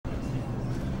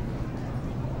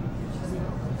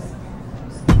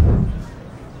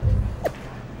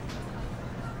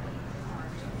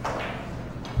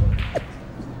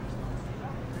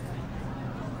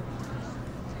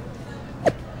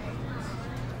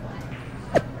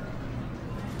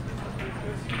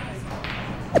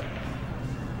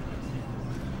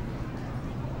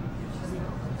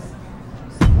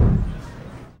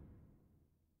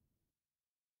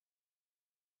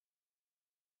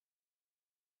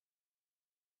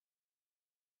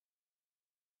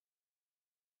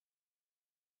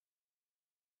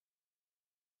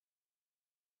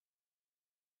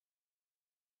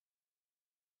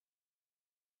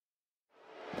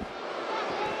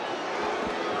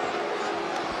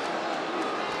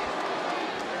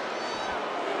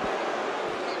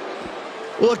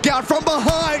Look out from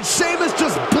behind. Sheamus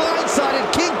just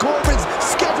blindsided King Corbin's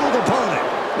scheduled opponent.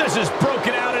 This is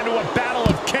broken out into a battle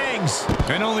of kings.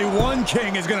 And only one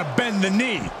king is going to bend the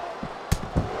knee.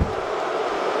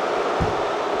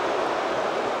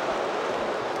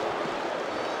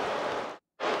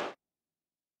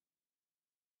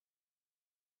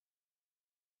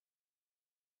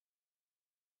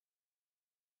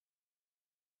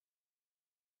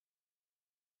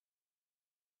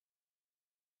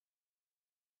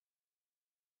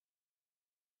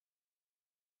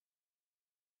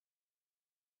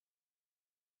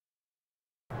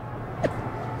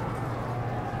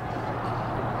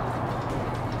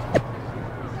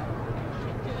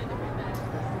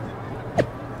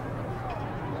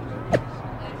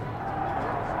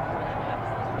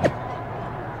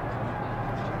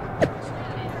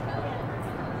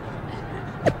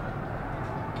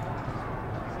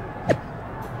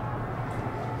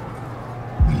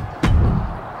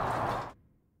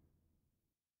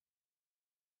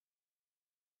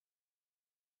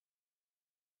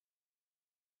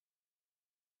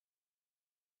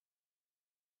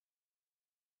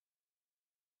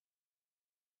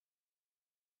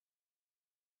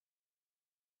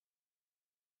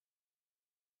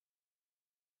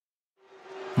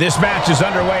 This match is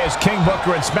underway as King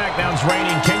Booker and SmackDown's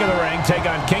reigning King of the Ring take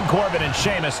on King Corbin and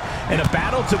Sheamus in a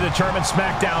battle to determine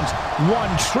SmackDown's one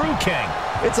true king.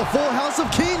 It's a full house of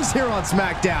kings here on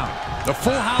SmackDown. The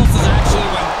full house is actually,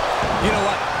 well, you know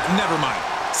what? Never mind.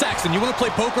 Saxton, you want to play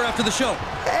poker after the show?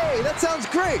 Hey, that sounds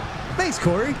great. Thanks,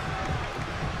 Corey.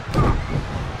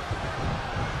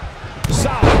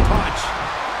 Solid punch.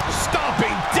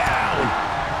 Stomping down.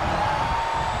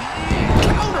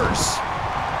 Counters.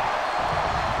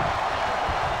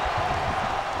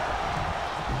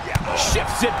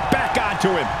 Shifts it back onto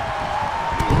him.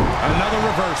 Another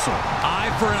reversal.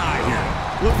 Eye for an eye here.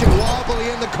 Looking wobbly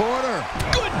in the corner.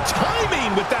 Good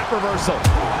timing with that reversal.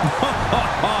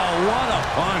 Oh, what a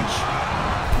punch.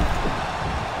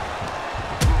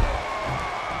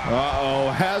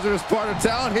 Uh-oh, hazardous part of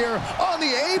town here on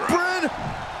the apron.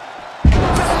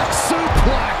 Back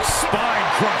suplex. Spine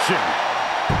crushing.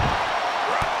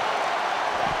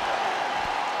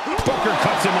 Booker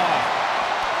cuts him off.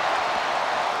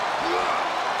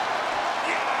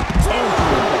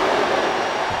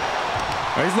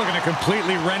 He's looking to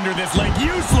completely render this leg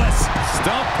useless.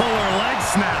 Stump puller leg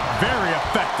snap. Very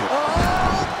effective.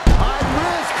 High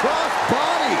risk cross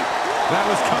body. That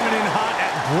was coming in hot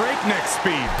at breakneck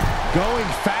speed. Going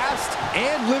fast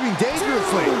and living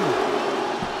dangerously.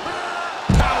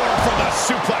 Power from the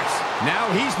suplex. Now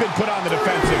he's been put on the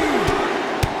defensive.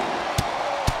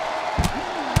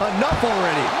 Enough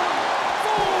already.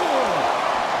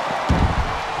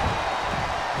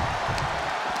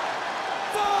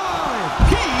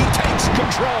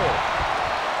 Control.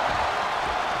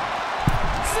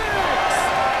 6.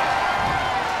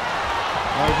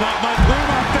 There's not much room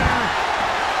up there.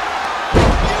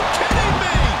 You kidding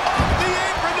me? Off the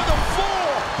apron to the floor.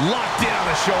 Locked in on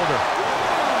the shoulder.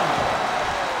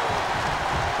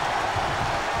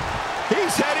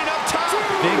 He's heading up top.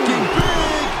 Thinking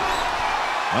big.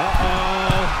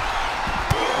 Uh-oh.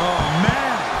 Oh,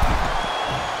 man.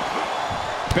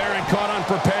 Baron caught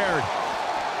unprepared.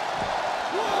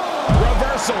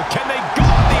 Can they go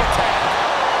on the attack?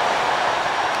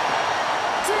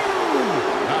 2.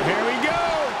 Now here we go.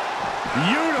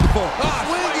 Beautiful.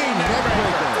 Swinging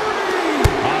neckbreaker.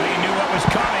 3. Oh, he knew what was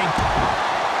coming.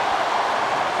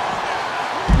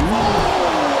 Oh,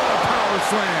 what a power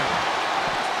slam.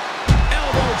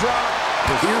 Elbow drop.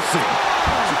 Piercing.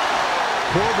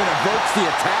 Corbin averts the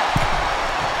attack.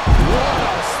 What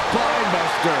a spine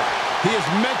buster. He is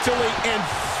mentally and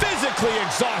physically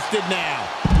exhausted now.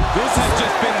 This has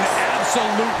just been an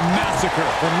absolute massacre.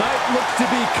 The night looks to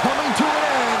be coming to an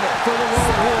end for the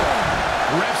World War.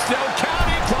 Ref still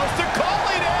counting, close to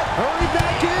calling it. Hurry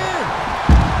back in.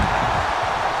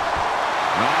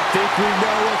 I think we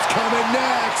know what's coming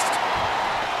next.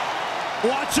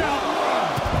 Watch out.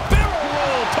 Barrel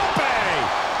roll, tope.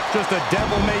 Just a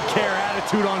devil-may-care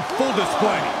attitude on full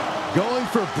display. Going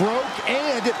for broke,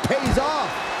 and it pays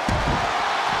off.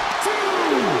 2.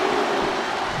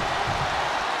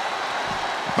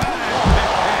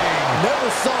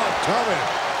 Never saw it coming.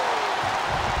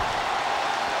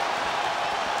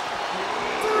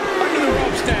 3. Under the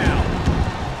ropes now.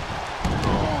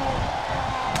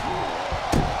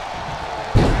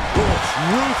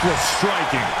 Ruthless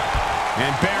striking.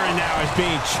 And Baron now is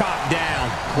being chopped down.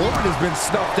 Corbin has been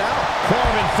snuffed out.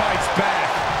 Corbin fights back.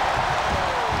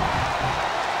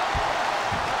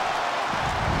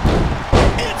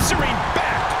 Answering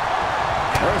back.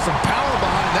 There's some power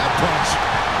behind that punch.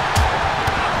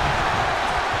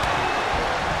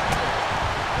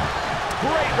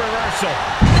 reversal.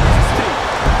 Nasty.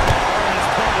 On this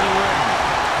part of the ring.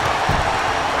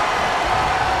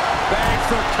 Bags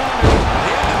for counter.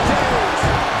 The end of days.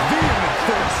 Vehement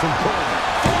force from Corbin.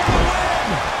 For the win.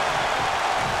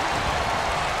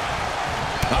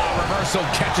 Reversal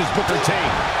catches Booker T.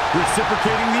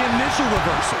 Reciprocating the initial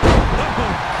reversal. Oh,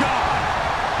 God.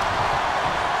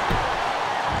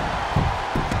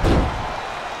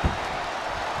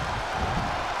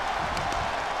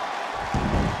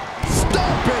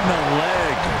 Stomping the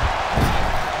leg.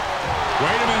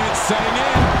 Wait a minute, setting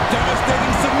in.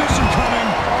 Devastating submission coming.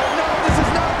 Oh, no, this is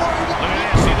not what he Look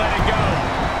at this, he let it go.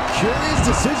 Curious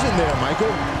decision there,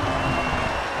 Michael.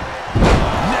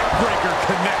 Neckbreaker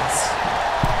connects.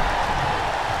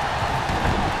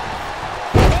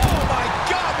 Oh, my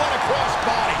God, what a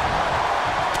crossbody.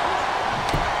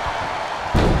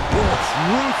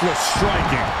 Ruthless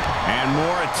striking. And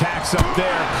more attacks up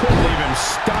there could leave him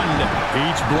stunned.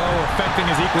 Each blow affecting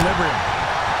his equilibrium.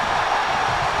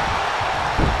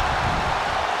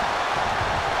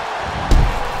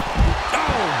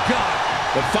 Oh, God.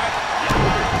 The fight.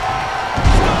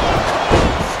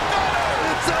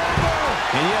 It's over.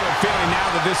 And you have a feeling now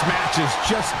that this match has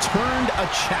just turned a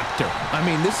chapter. I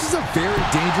mean, this is a very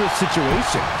dangerous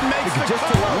situation. Makes the Just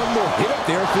cover. one more hit up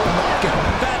there for a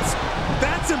knockout.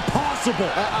 That's impossible.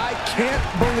 I can't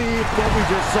believe what we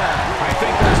just saw. I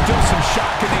think there's still some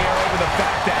shock in the air over the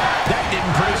fact that that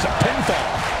didn't produce a pinfall.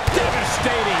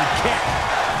 Devastating kick.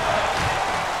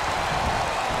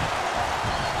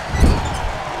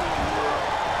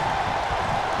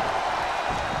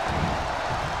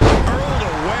 Hurled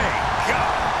away. God.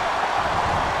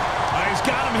 He's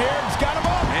got him here. He's got him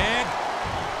up. And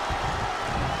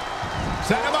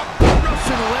Set him up.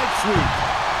 Russian leg sweep.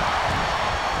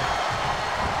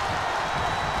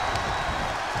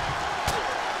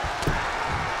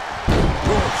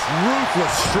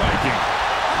 ruthless striking.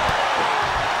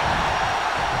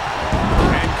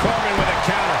 And Corbin with a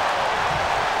counter.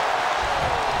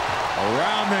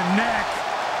 Around the neck.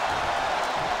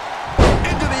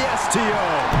 Into the STO.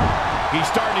 He's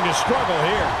starting to struggle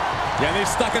here. Yeah, they've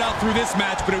stuck it out through this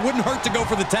match, but it wouldn't hurt to go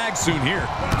for the tag soon here.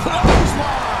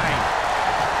 Clothesline.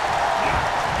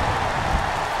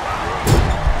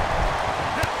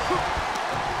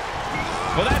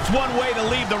 Well, that's one way to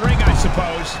leave the ring, I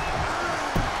suppose.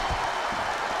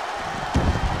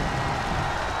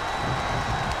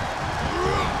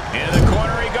 Into the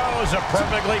corner he goes, a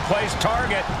perfectly placed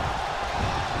target.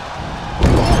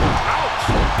 Ouch!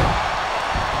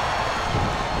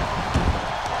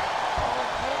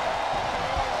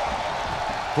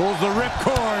 Pulls the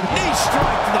ripcord. Knee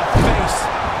strike to the face.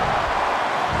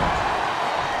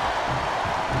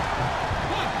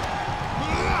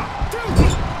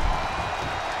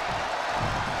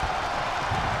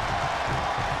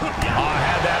 Oh,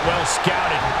 had that well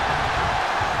scouted.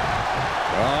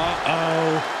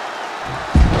 Uh-oh.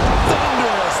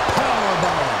 Thunderous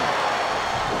powerbomb.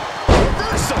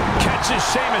 Reversal catches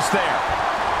Sheamus there.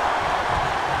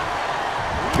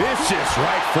 Vicious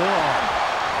right forearm.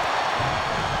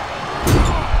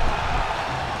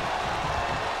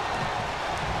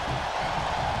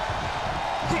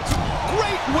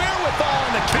 Great wherewithal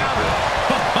on the counter.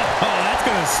 Oh, that's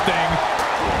gonna sting.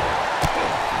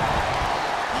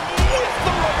 With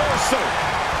the reversal.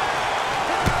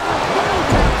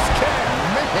 Roadhouse kick.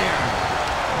 Man.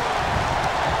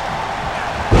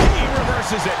 He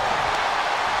reverses it.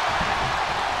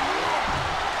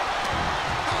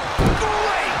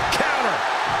 Great counter.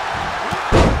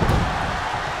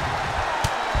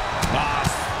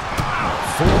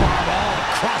 Forearm all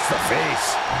across the face.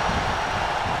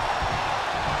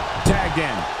 Tagged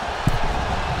in.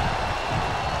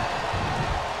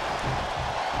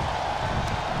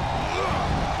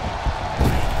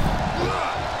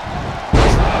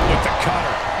 With the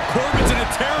cutter. Corbin's in a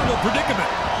terrible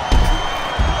predicament.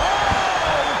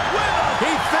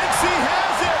 He thinks he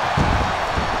has it.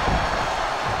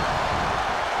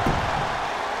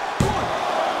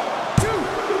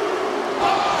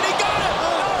 Oh, and he got it.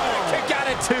 Oh, kick out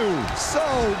at two. So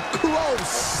close.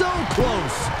 So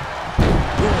close.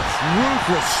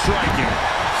 Ruthless striking.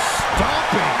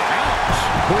 Stomping. Ouch.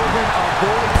 Corbin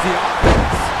avoids the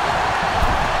offense.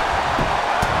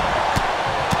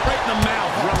 Right in the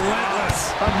mouth. Relentless.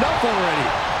 Enough already.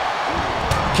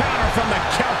 Counter from the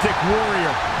Celtic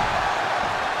Warrior.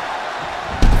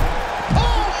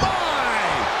 Oh, my!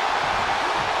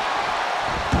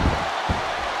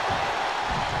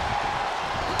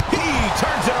 He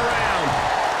turns it around.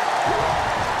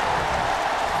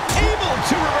 Able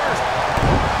to reverse.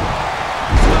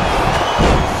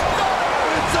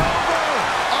 It's over.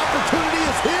 Opportunity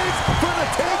is his for the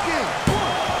taking.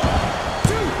 1,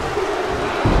 2.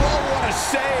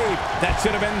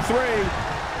 Could have been 3.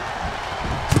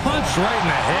 Punch right in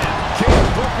the head. King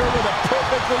Booker with a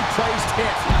perfectly placed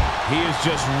hit. He is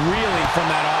just reeling from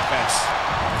that offense.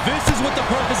 This is what the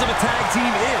purpose of a tag team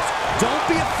is. Don't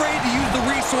be afraid to use the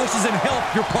resources and help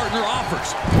your partner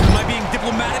offers. Am I being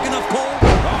diplomatic enough, Cole?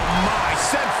 Oh my,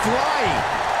 sent flying.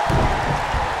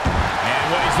 And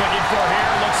what he's looking for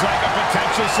here looks like a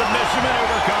potential submission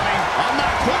maneuver coming. I'm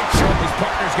not quite sure. His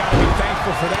partner's got to be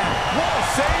thankful for that. What a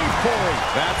save, Corey.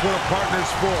 That's what a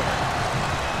partner's for.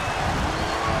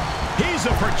 He's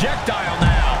a projectile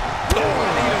now. Oh,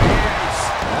 knee to the face.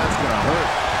 That's going to hurt.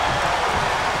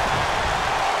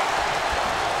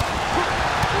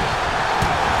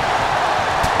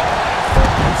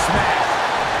 Smash.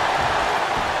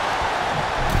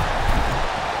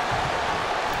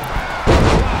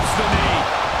 Drops the knee.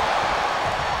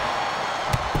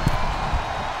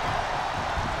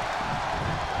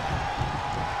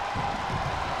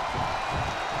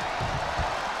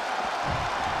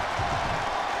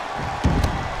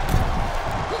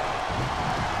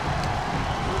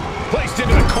 Placed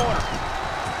into the corner.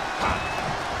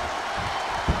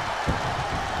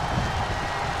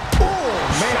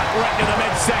 Shot right into the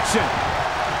midsection.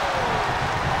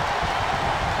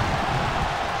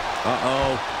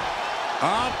 Uh-oh.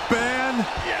 Up and...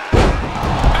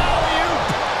 Alley-oop.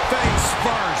 Face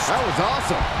first. That was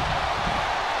awesome.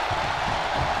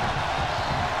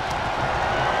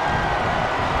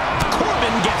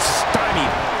 Corbin gets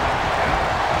stymied.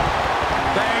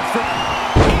 Thanks for...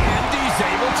 And he's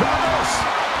able to reverse.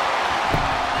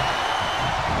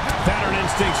 Pattern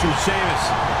instincts from Sheamus.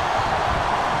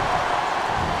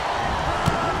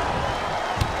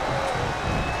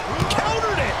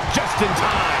 Countered it just in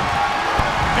time.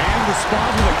 And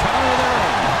responds with a counter of their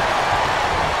own.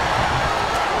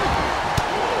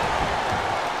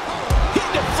 He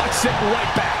deflects it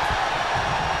right back.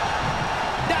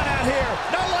 Not out here.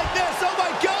 Not like this. Oh,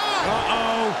 my God.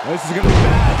 Uh-oh. This is going to be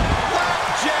bad.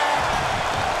 Flapjack.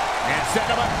 And set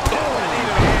him up. Oh, and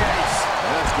into the face.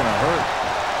 That's going to hurt.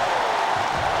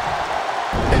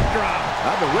 Hip drop.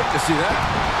 I've been waiting to see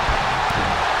that.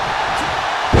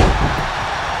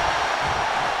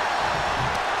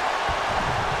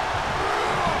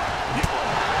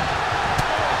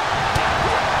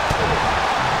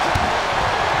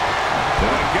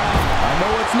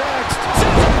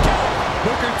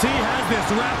 Booker T has this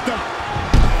wrapped up.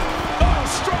 Oh,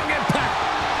 strong impact.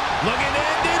 Looking to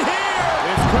end it here.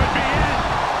 This could be it.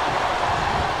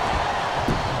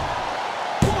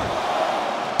 1,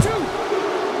 2,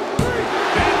 3.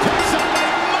 And picks up a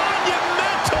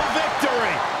monumental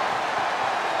victory.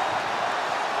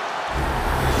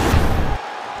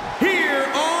 Here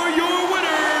are your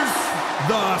winners,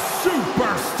 the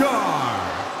Superstar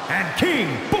and King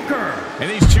Booker. And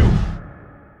these two.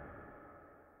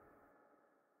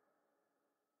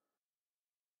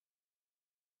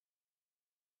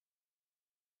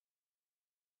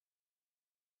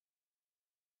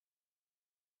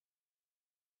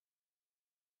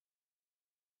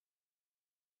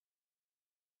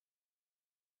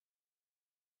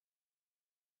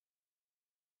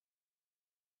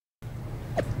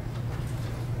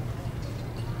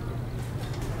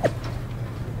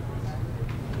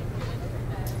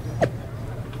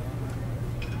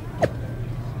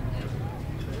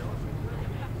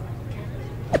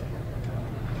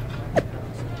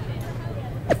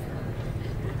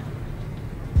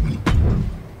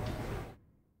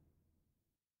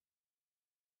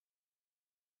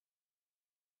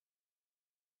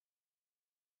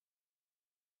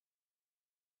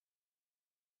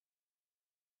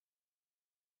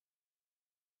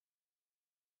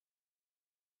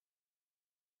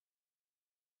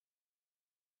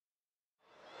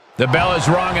 The bell is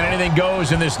rung and anything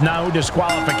goes in this no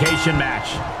disqualification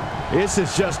match. This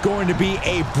is just going to be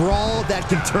a brawl that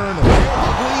can turn real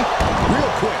ugly real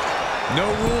quick. No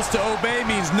rules to obey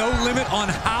means no limit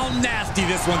on how nasty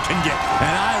this one can get,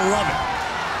 and I love it.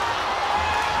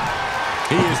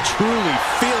 He is truly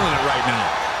feeling it right now,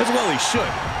 as well he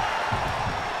should.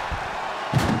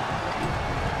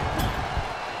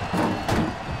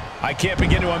 I can't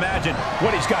begin to imagine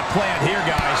what he's got planned here,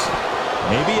 guys.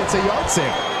 Maybe it's a yard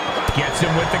sale. Gets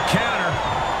him with the counter.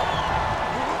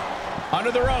 Under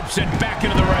the ropes and back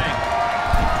into the ring.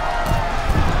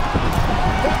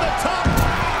 From the top.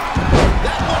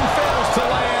 That one fails to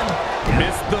land.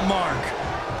 Missed the mark.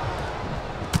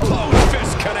 Closed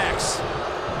fist connects.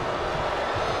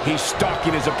 He's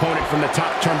stalking his opponent from the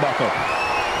top turnbuckle.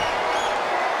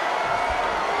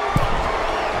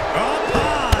 Up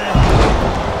high.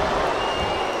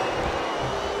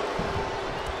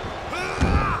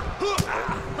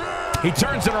 He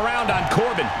turns it around on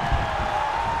Corbin.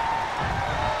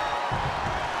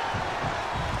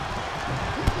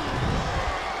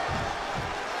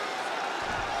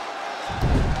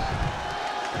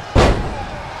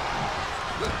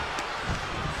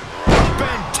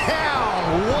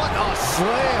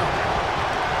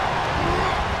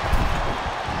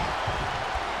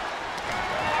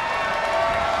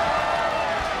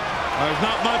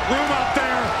 There's not much room out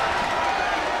there.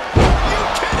 You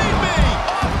kidding me?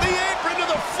 Off the apron to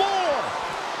the floor.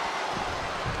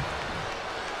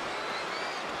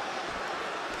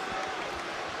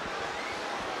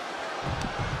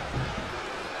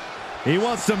 He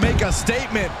wants to make a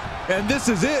statement, and this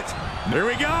is it. Here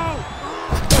we go. Oh,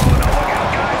 no, look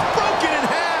out, guys. Broken in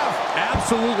half.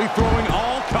 Absolutely throwing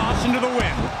all caution to the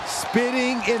wind.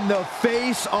 Spitting in the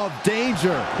face of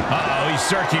danger. Uh-oh, he's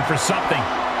searching for something.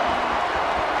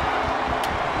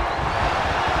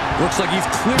 Looks like he's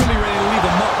clearly ready to leave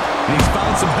a mark, and he's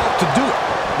found some help to do it.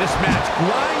 This match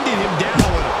grinded him down a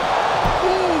little.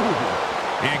 Ooh.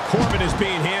 And Corbin is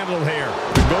being handled here.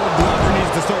 The Gold Glover needs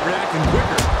to start reacting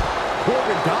quicker.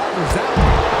 Corbin dodges that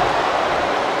one.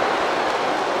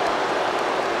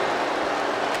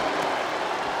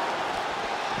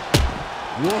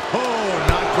 Whoa,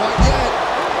 not quite yet.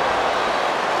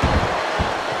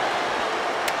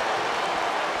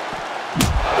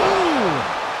 Ooh.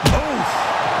 Oof.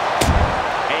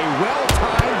 A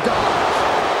well-timed dodge.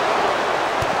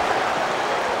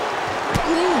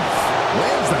 Oof.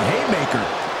 Lands the haymaker.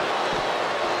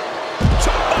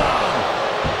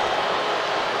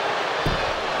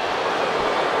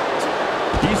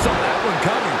 He saw that one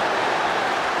coming.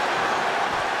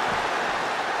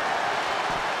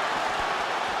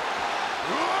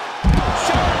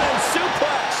 German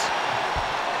suplex.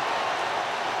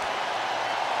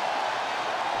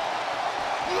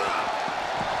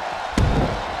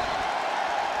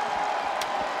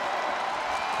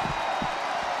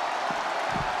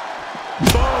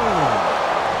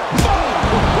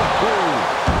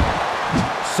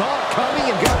 Saw it coming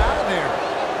and got out of there.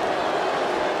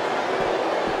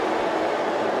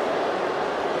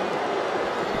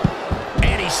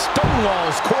 And he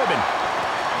stonewalls Corbin.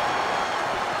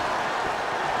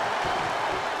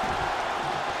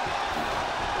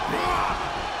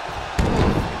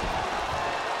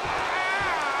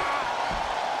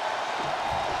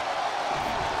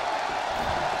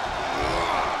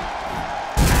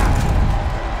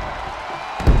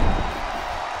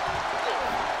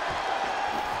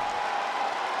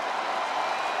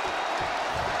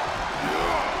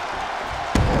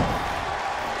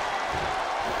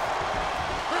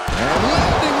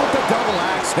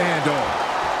 Handle.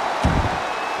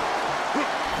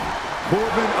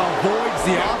 Corbin avoids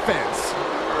the offense.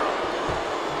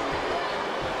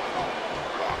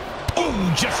 Ooh,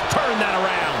 just turn that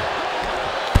around.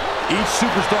 Each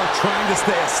superstar trying to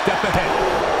stay a step ahead.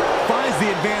 Finds the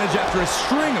advantage after a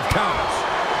string of counters.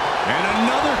 And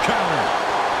another counter.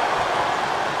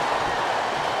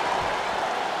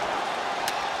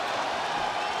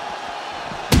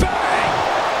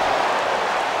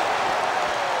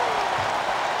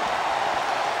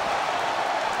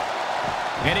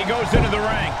 And he goes into the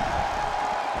ring.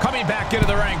 Coming back into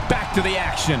the ring, back to the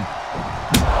action.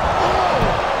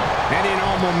 Any and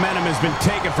all momentum has been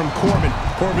taken from Corbin.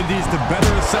 Corbin needs to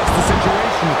better assess the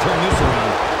situation to turn this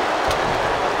around.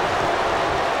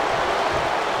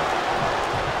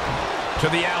 To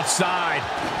the outside.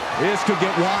 This could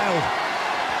get wild.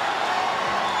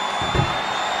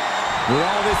 With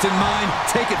all this in mind,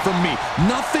 take it from me.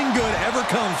 Nothing good ever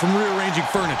comes from rearranging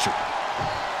furniture.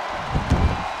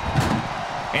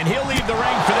 And he'll leave the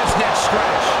ring for this next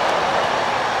stretch.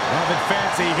 Nothing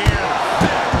fancy here.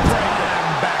 Backbreaker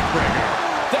and backbreaker.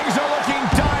 Things are looking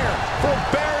dire for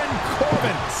Baron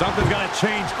Corbin. Something's got to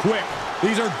change quick.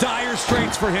 These are dire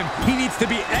straits for him. He needs to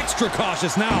be extra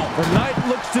cautious now. The night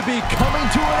looks to be coming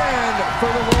to an end for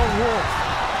the Lone Wolf.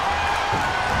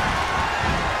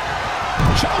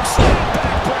 Chokeslam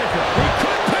backbreaker. He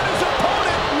could pin his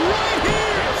opponent right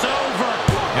here. It's over.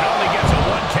 It only gets a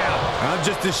 1 count. I'm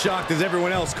just as shocked as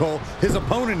everyone else, Cole, his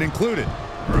opponent included.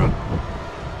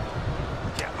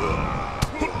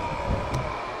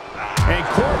 And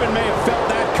Corbin may have felt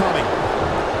that coming.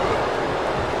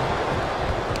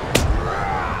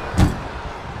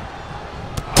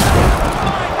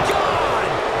 My God!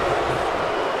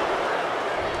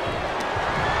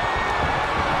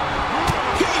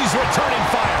 He's returning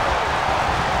fire.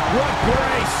 What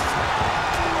grace!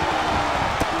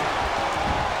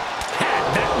 Had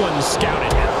that one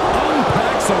scouted.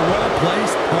 Unpacks a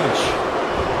well-placed punch.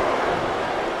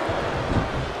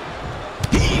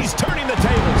 He's turning the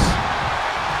tables.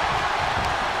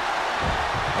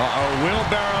 Uh-oh,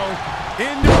 wheelbarrow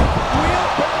into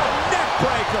wheelbarrow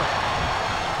neckbreaker.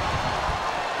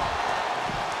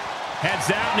 Heads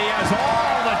out, and he has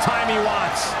all the time he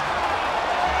wants.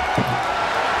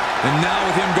 And now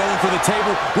with him going for the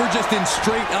table, we're just in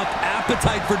straight-up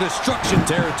appetite for destruction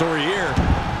territory here.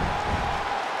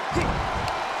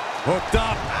 Hooked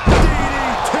up.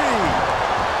 DDT.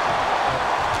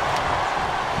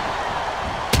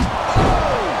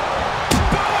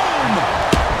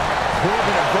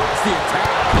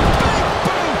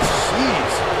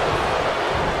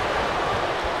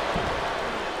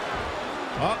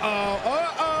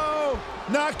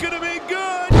 Not gonna be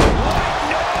good. What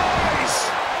noise!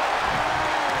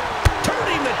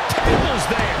 Turning the tables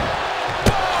there.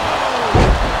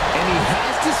 And he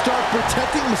has to start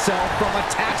protecting himself from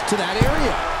attacks to that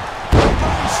area.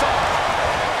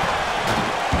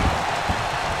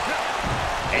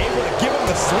 Able to give him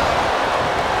the slip.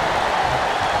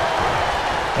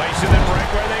 Placing them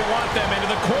right where they want them, into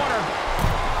the corner.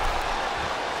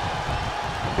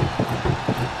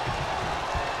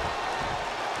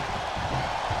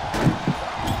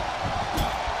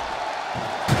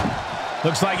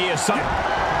 Looks like he is something.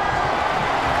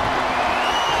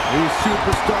 These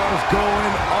superstars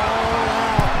going all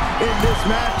out in this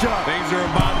matchup. Things are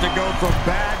about to go from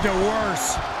bad to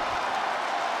worse.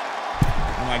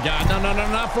 Oh my God, no,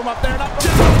 not from up there, not from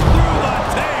Just through the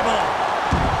table.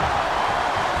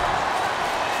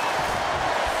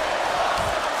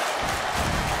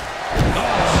 Oh,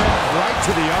 right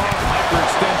to the arm.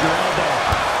 Hyperextend your elbow.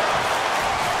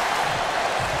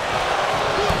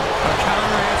 A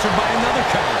counter answered by another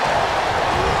counter.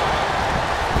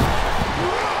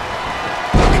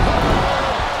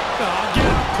 Oh, get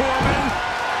up, Corbin.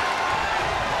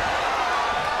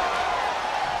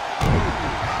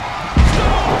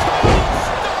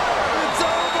 It's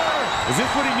over. Is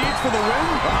this what he needs for the win?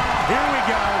 Here we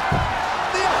go.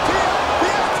 The FTL.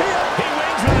 He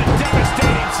wins with a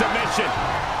devastating submission.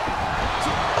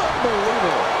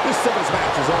 Unbelievable. This singles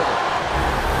match is over.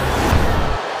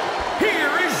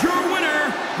 Here is your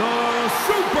winner, the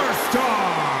Superstar.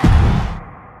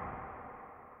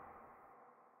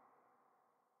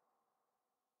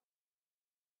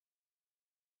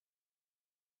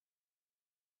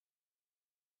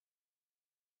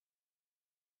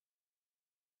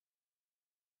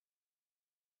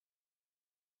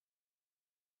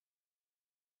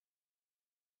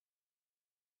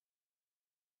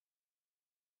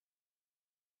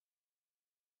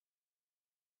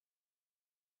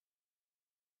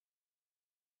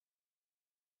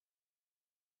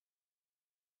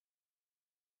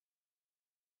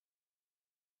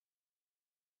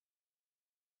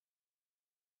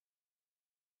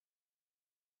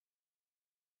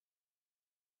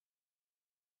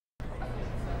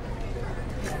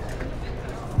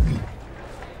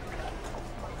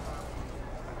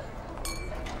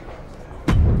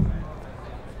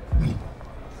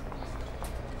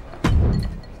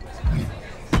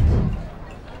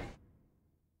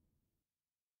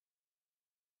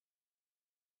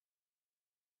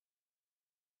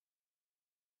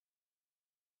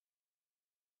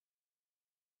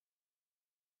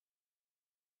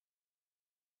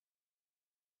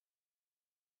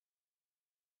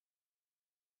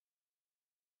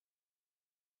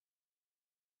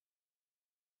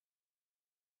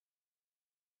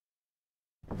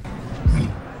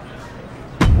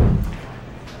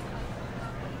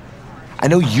 I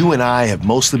know you and I have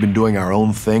mostly been doing our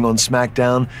own thing on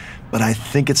SmackDown, but I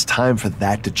think it's time for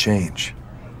that to change.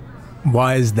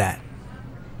 Why is that?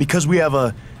 Because we have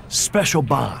a special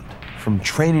bond from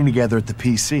training together at the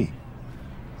PC.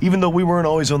 Even though we weren't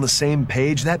always on the same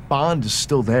page, that bond is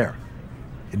still there.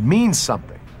 It means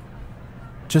something.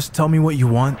 Just tell me what you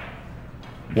want.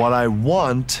 What I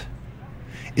want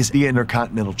is the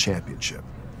Intercontinental Championship.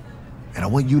 And I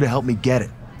want you to help me get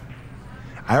it.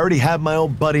 I already have my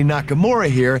old buddy Nakamura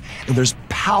here, and there's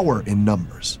power in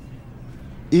numbers.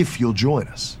 If you'll join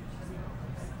us.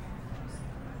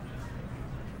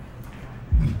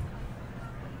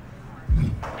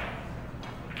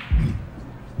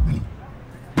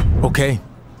 Okay,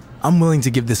 I'm willing to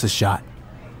give this a shot.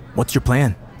 What's your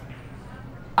plan?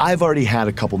 I've already had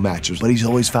a couple matches, but he's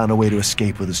always found a way to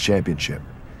escape with his championship.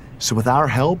 So with our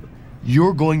help,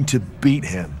 you're going to beat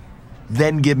him,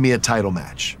 then give me a title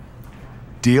match.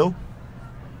 Deal?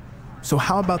 So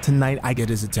how about tonight I get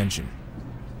his attention?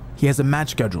 He has a match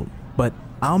scheduled, but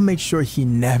I'll make sure he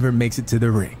never makes it to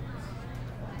the ring.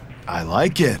 I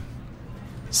like it.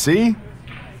 See?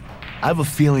 I have a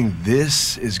feeling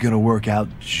this is gonna work out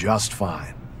just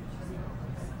fine.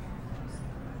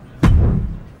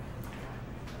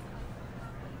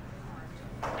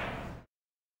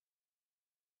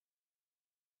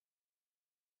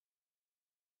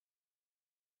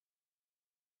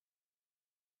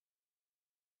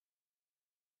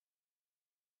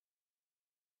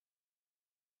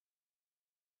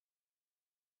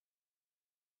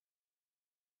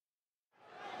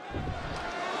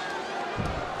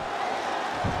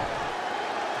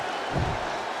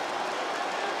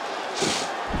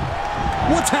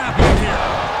 What's happening here?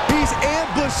 He's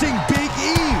ambushing Big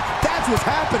E. That's what's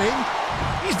happening.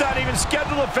 He's not even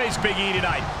scheduled to face Big E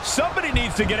tonight. Somebody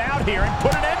needs to get out here and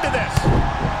put an end to this.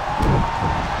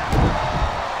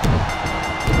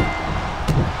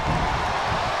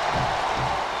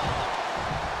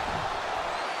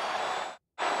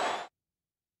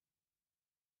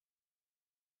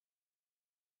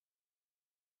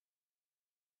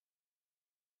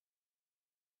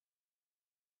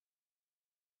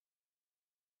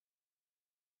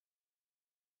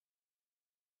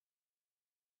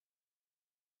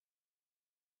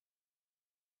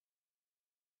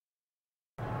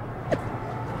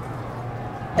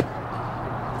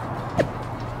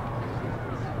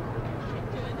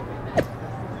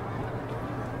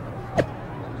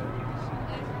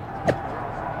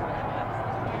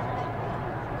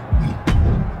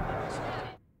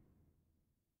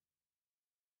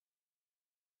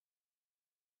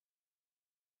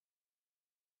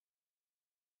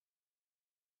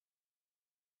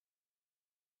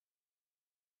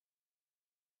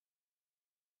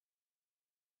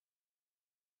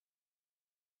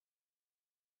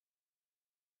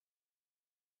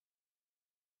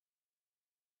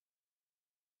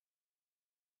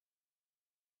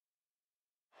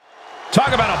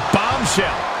 Talk about a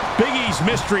bombshell. Big E's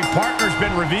mystery partner's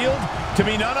been revealed to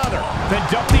be none other than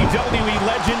WWE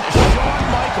legend Shawn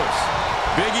Michaels.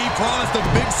 Big E promised a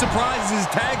big surprise as his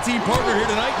tag team partner here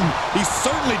tonight, and he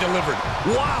certainly delivered.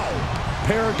 Wow!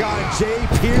 Paragon J,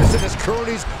 Pierce, and his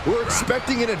cronies were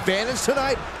expecting an advantage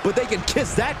tonight, but they can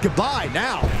kiss that goodbye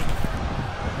now.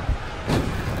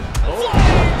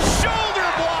 Flying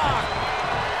shoulder block!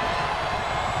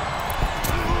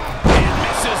 And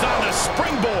misses on the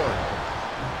springboard.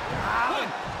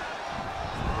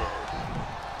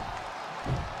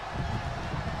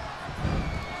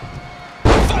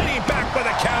 Fighting back with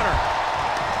a counter.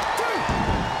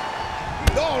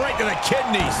 Oh, right to the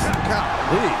kidneys.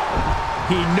 Golly.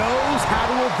 He knows how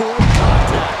to avoid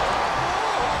contact.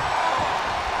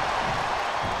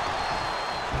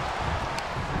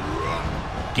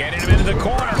 Getting him into the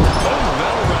corner. Oh,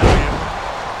 that'll run him.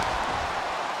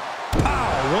 Pow,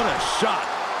 what a shot.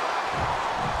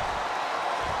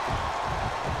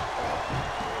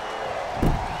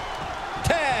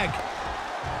 Tag.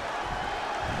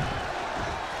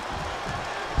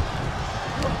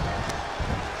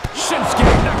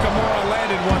 Shinsuke Nakamura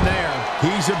landed one there.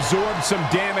 He's absorbed some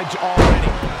damage already.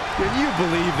 Can you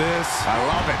believe this? I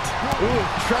love it. Ooh,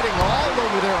 treading all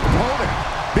over their opponent.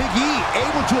 Big E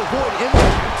able to avoid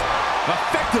impact.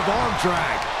 Effective arm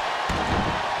drag.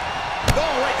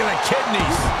 Oh, right to the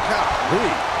kidneys.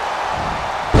 Golly.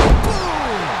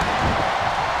 Boom!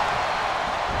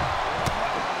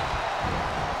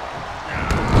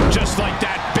 Just like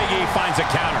that, Big E finds a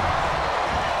counter.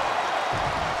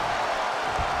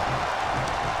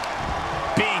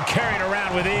 Being carried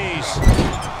around with ease.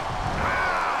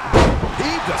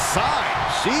 Heave the side.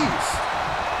 Jeez.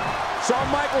 Shawn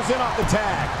Michaels in off the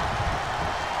tag.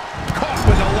 Caught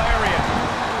with a lariat.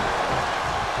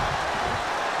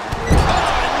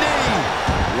 Oh, a knee.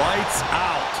 Lights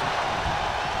out.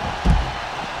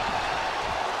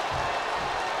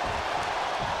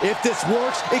 If this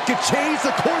works, it could change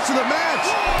the course of the match.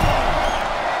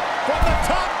 From the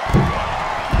top.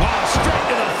 Oh, straight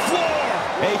to the floor.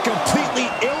 A completely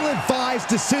ill-advised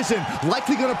decision.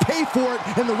 Likely going to pay for it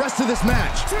in the rest of this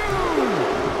match.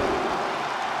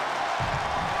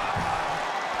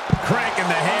 Crank in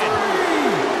the head.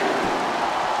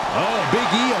 Oh, Big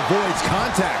E avoids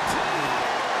contact.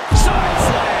 Side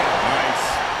slam. Nice.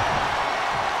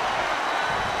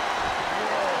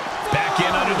 Back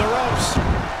in under the ropes.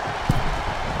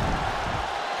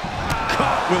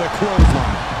 Caught with a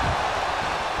clothesline.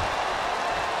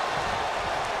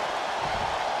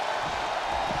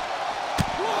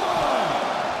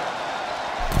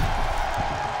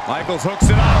 Michaels hooks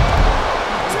it up.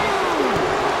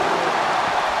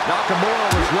 Nakamura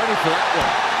was ready for that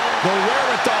one. The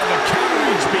wherewithal to counter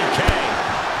HBK.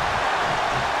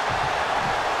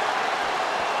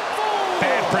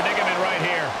 Bad predicament right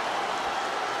here.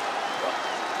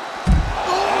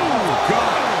 Oh,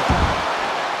 God.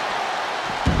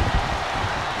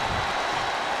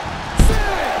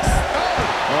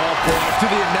 Oh, boy, to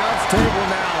the announce table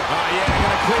now. Oh, yeah,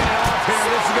 gonna clean it off here.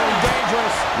 This is gonna be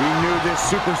dangerous. We knew this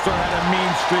superstar had a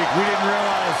mean streak. We didn't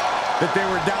realize that they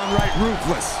were downright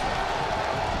ruthless.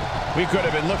 We could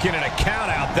have been looking at a count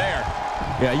out there.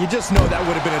 Yeah, you just know that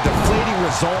would have been a deflating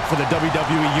result for the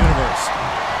WWE Universe.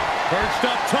 Perched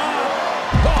up top.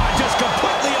 Oh, just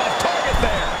completely off target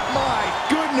there. My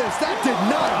goodness, that did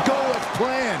not go as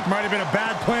planned. Might have been a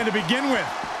bad plan to begin with.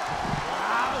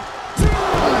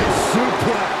 Nice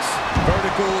suplex.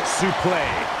 Vertical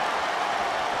suplex.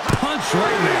 Punch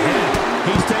right in the head.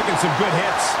 He's taking some good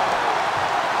hits.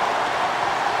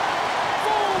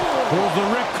 Pulls the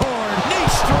ripcord. Knee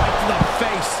strike to the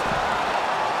face.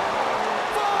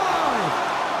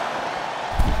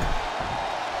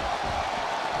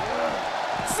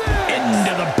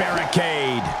 Into the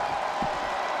barricade.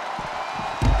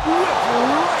 Whip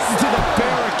right into the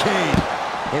barricade.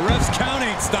 The ref's count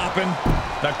ain't stopping.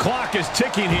 The clock is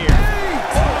ticking here.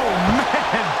 Oh,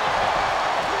 man.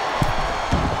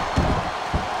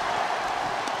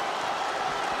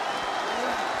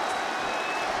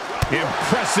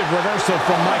 Impressive reversal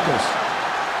from Michaels.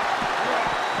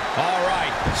 All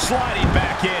right, sliding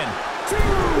back in.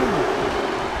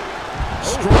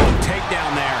 Strong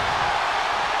takedown there.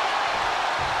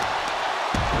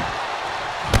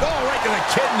 Oh, right to the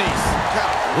kidneys.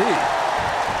 Golly.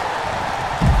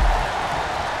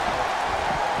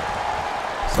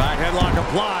 Side headlock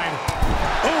applied.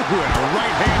 Oh, and a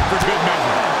right hand for good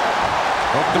measure.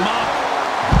 Hooked him up.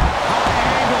 High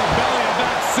angle belly to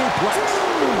back suplex.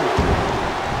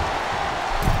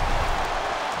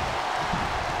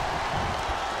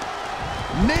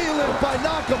 Nail it by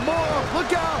Nakamura.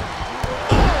 Look out.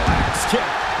 Oh, axe kick.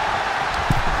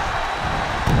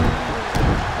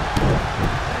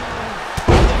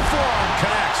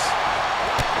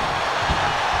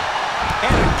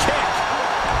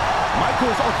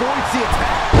 Michaels avoids the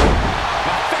attack.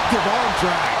 Effective arm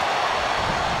drag.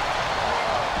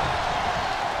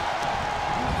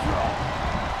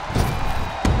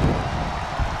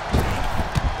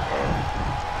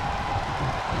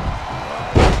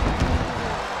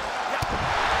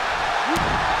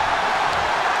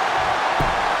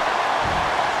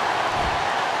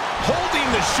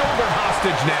 Shoulder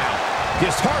hostage now.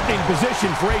 Disheartening position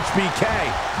for HBK.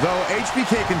 Though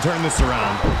HBK can turn this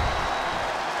around.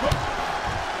 Good.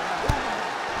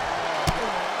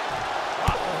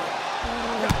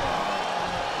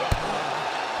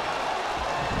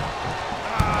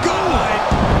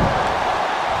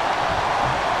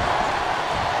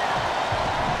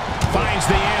 Finds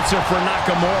the answer for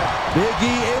Nakamura. Big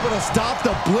E able to stop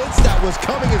the blitz that was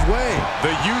coming his way.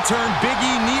 The U-turn Big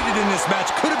E needed in this match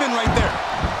could have been right there.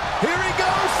 Here he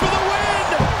goes for the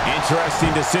win! Interesting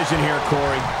decision here,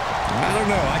 Corey. I don't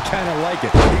know. I kind of like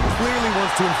it. He clearly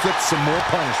wants to inflict some more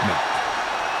punishment.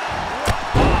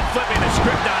 Oh, flipping the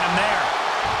script on him there.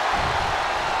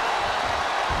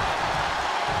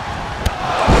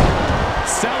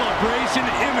 Celebration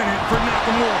imminent for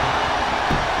Nakamura.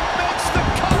 Makes the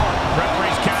cover.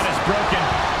 Referee's count is broken.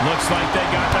 Looks like they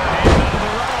got their hand out of the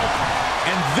rope.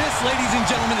 And this, ladies and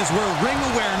gentlemen, is where ring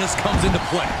awareness comes into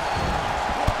play.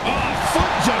 Oh,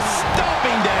 foot just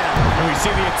stomping down. And we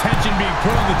see the attention being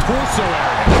put on the torso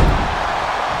area.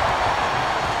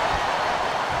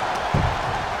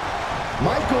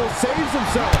 Michaels saves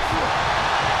himself.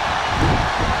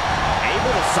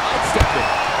 Able to sidestep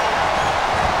it.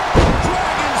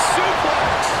 Dragon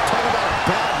suplex. Talk about a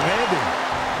bad landing.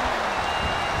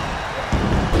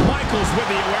 Michaels with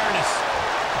the awareness.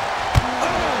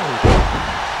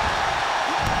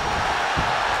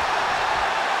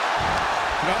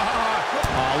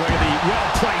 Oh, look at the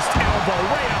well-placed elbow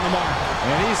right on the mark.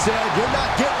 And he said, "You're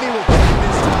not getting me with that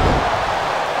this time."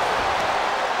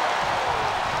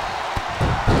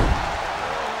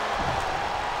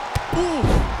 Ooh.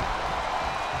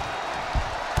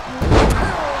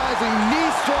 Paralyzing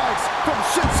knee strikes from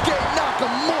Shinsuke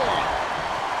Nakamura.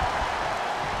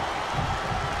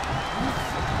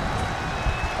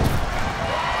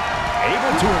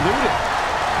 Able to elude it.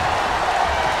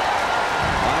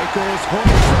 Michaels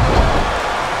home.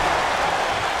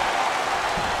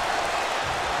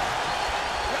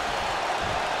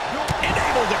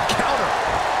 To counter.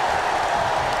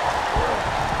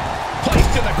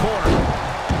 Placed in the corner.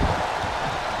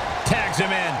 Tags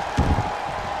him in.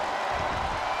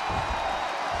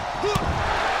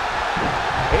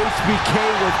 HBK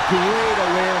with great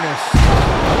awareness.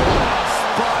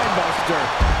 Spine buster.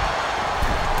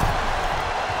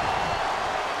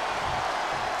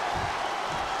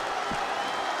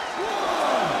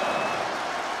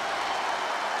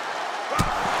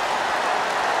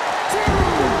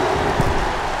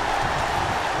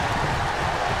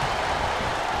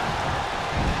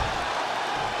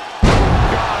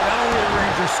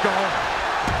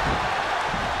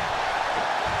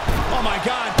 Oh my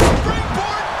God!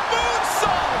 Springboard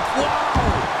moonsault! Wow!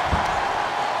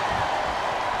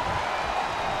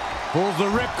 Pulls the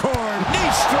ripcord.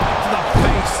 Knee strike to the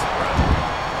face.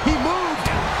 He moved,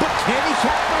 but can he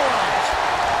capitalize?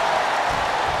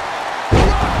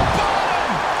 Rock bottom!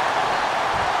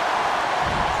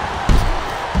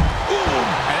 Ooh!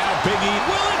 And now Big E.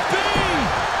 Will it be?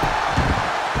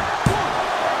 1,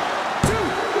 2,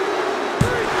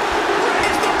 3.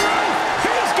 Raise the roof!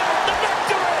 He's got the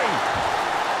victory!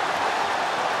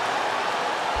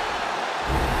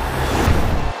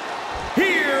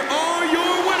 Here are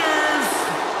your winners,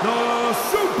 the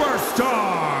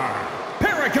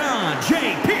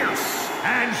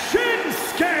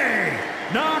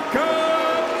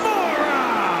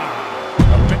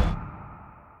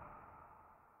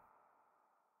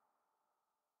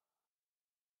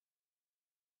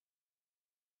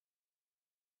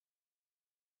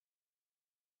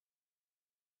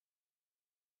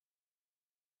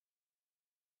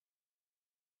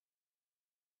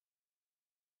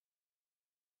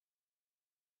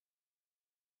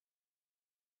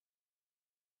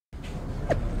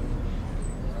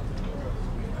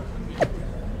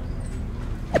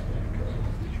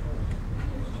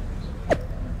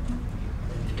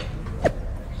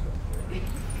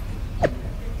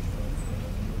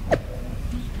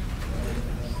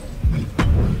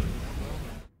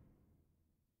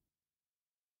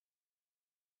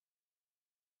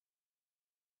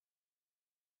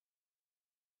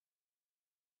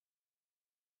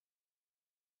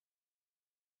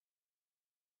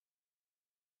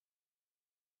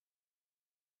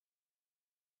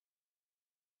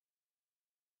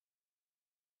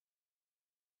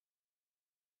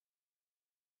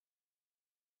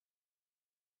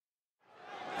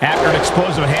After an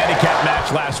explosive handicap match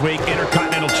last week,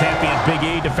 Intercontinental Champion Big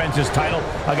E defends his title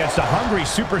against a hungry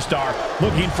superstar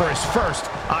looking for his first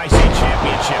IC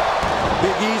Championship.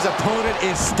 Big E's opponent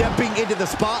is stepping into the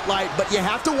spotlight, but you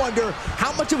have to wonder how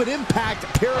much of an impact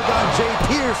Paragon J.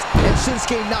 Pierce and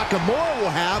Shinsuke Nakamura will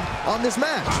have on this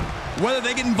match. Whether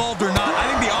they get involved or not, I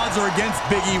think the odds are against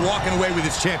Big E walking away with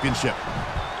his championship.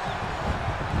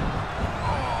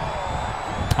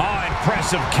 Oh,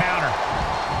 impressive counter.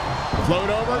 Float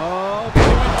over. Oh,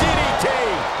 DDT.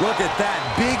 Look at that.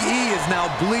 Big E is now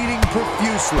bleeding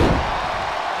profusely.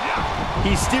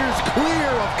 He steers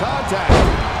clear of contact.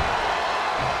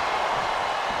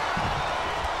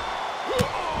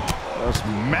 Just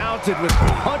mounted with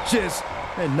punches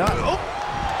and not... Oh.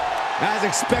 As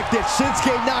expected,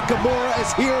 Shinsuke Nakamura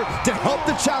is here to help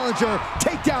the challenger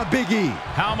take down Big E.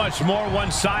 How much more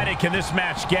one-sided can this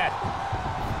match get?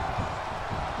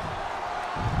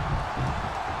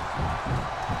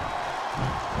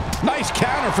 Nice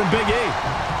counter from Big E.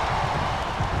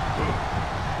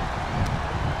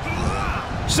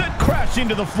 Sent crashing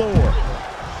to the floor.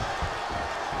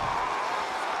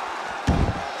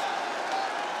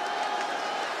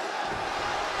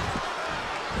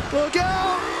 Look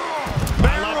out!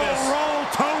 Barrel roll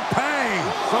tope.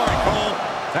 Sorry, Cole.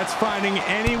 That's finding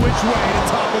any which way to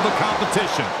topple the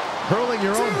competition. Hurling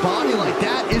your own body like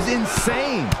that is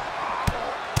insane.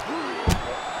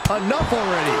 Enough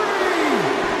already.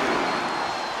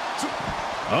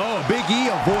 Oh, Big E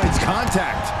avoids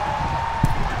contact.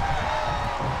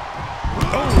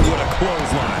 Oh, what a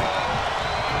clothesline.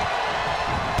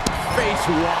 Face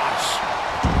wash.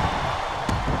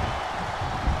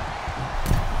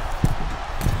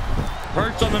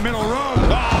 Perched on the middle rope.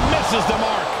 Oh, misses the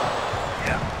mark.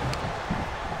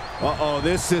 Uh-oh,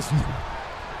 this is...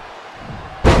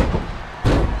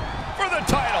 For the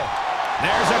title.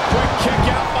 There's a quick kick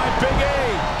out by Big E.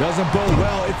 Doesn't bode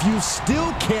well if you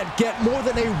still can't get more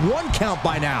than a 1 count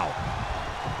by now.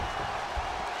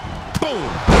 Boom.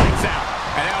 Lights out.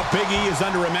 And now Big E is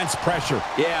under immense pressure.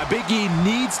 Yeah, Big E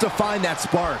needs to find that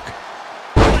spark.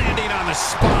 Landing on the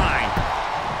spine.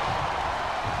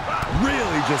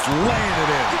 Really just laying it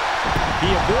in. He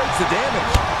avoids the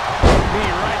damage. Knee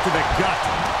right to the gut.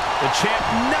 The champ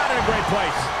not in a great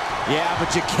place. Yeah, but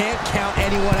you can't count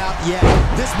anyone out yet.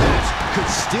 This match could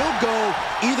still go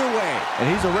either way. And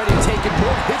he's already taken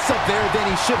more hits up there than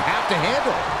he should have to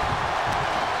handle.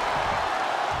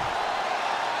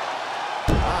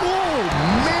 Oh,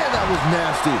 man, that was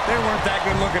nasty. They weren't that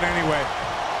good looking anyway.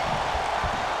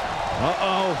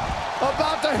 Uh-oh.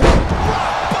 About to hit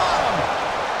rock bottom.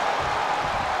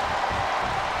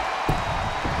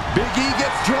 Big E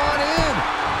gets drawn in.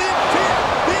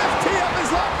 The FTF is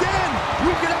locked in.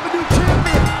 We could have a new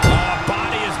champion.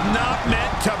 Body is not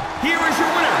meant to... Here is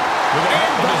your winner. With the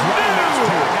help of his running mates,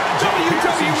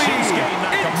 WWE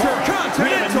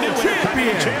Intercontinental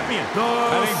Champion.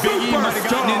 I think Big E might have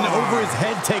gotten in over his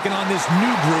head taking on this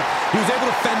new group. He was able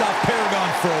to fend off Paragon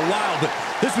for a while, but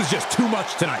this was just too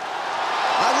much tonight.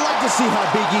 I'd like to see how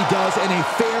Big E does in a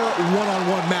fair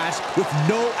one-on-one match with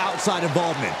no outside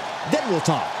involvement. Then we'll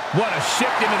talk. What a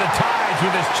shift into the tides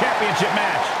with this championship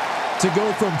match. To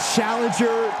go from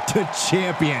challenger to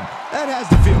champion. That has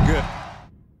to feel good.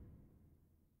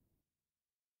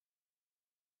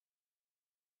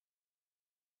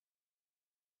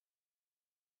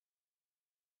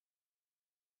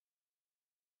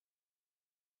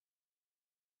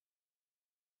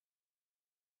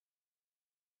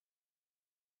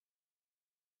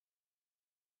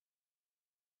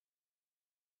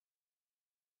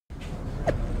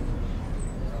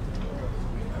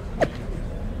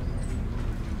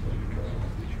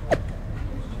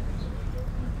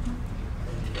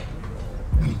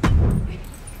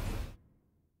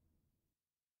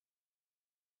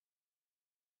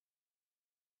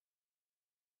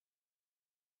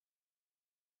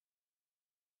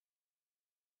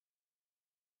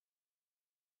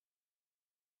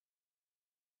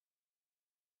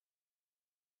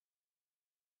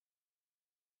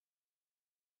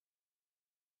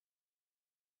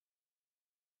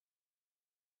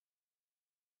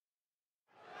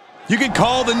 You can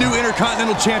call the new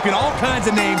Intercontinental Champion all kinds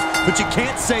of names, but you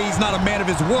can't say he's not a man of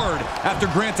his word after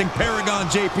granting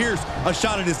Paragon J. Pierce a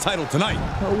shot at his title tonight.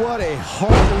 What a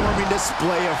heartwarming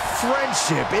display of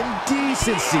friendship and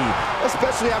decency,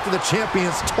 especially after the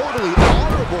champion's totally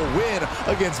honorable win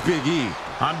against Big E.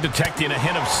 I'm detecting a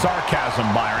hint of sarcasm,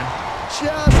 Byron. Just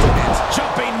a bit.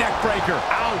 Jumping neck breaker.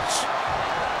 Ouch.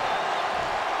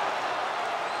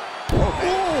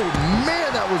 Oh,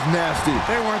 man, that was nasty.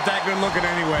 They weren't that good looking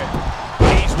anyway.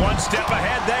 He's one step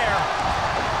ahead there.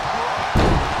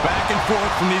 Back and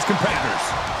forth from these competitors.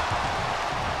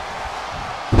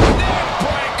 Neck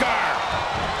breaker.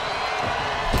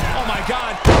 Oh my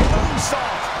God,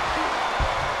 moonsault.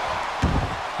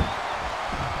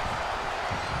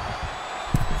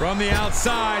 From the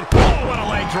outside. Oh, what a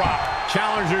leg drop.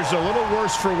 Challenger's a little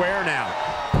worse for wear now.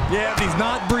 Yeah, he's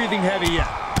not breathing heavy yet.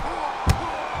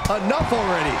 Enough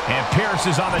already. And Pierce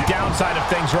is on the downside of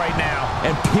things right now.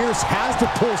 And Pierce has to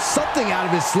pull something out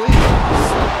of his sleeve.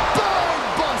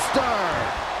 Spine buster.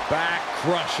 Back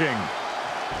crushing.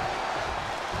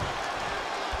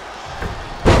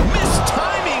 Missed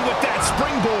timing with that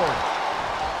springboard.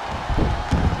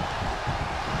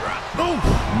 Oof.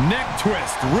 Neck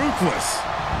twist, ruthless.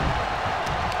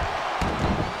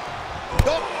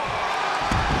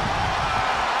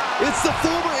 It's the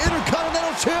former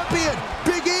Intercontinental Champion,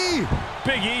 Big E.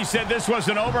 Big E said this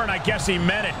wasn't over, and I guess he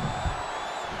meant it.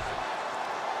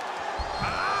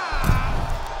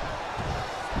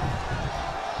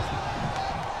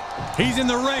 He's in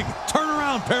the ring. Turn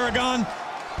around, Paragon.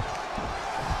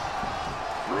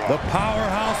 The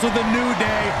powerhouse of the New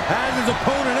Day has his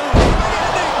opponent up.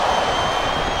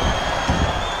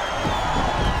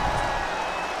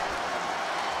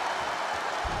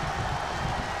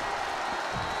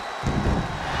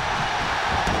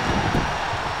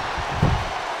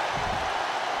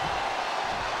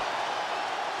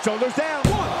 Shoulders down.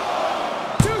 1,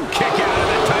 2. Kick out of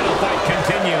the title fight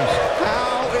continues.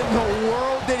 How in the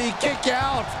world did he kick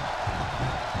out?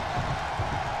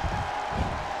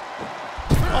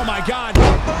 Oh my God,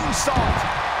 moonsault.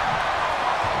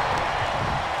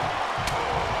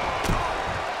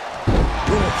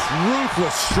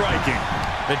 Ruthless striking.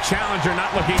 The challenger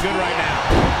not looking good right now.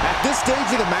 At this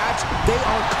stage of the match, they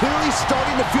are clearly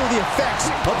starting to feel the effects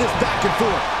of this back and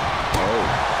forth.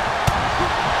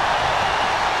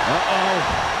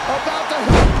 About to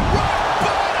hit rock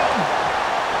bottom.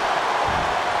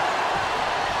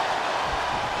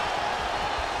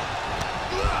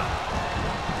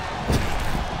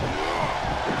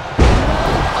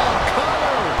 A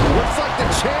cover. Looks like the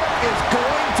champ is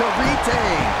going to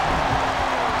retain.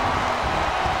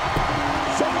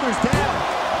 Shoulders down.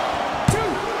 2.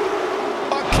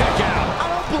 A kick out. I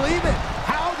don't believe it.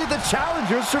 How did the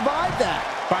challengers survive that?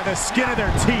 By the skin of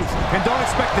their teeth. And don't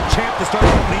expect the champ to start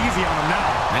going easy on him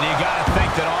now. And you got to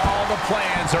think that all the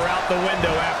plans are out the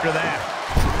window after that.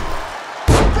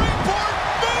 Springboard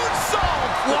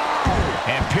moonsault. Wow.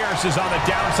 And Pierce is on the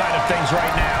downside of things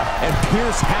right now. And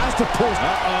Pierce has to pull.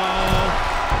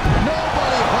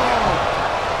 Nobody home.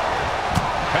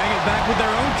 Bang it back with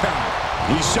their own counter.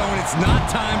 He's showing it's not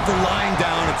time for lying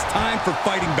down. It's time for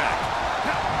fighting back.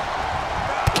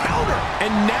 Counter.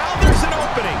 And now there's an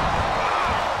opening.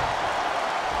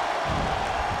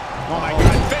 Oh my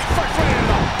God, fake first right into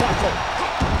the buckle.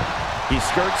 He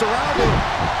skirts around it.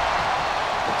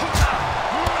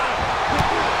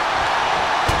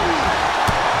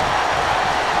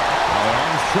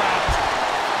 Arms trapped.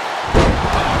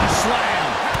 Arm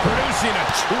slam, producing a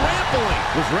trampling.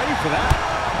 Was ready for that.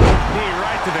 Knee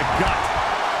right to the gut.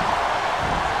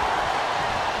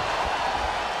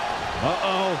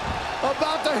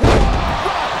 About to hit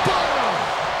rock bottom.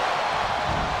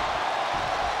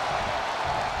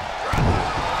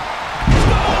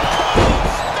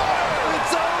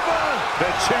 It's over.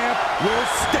 The champ will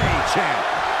stay champ.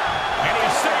 And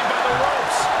he's saved by the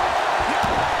ropes.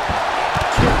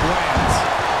 Kick lands.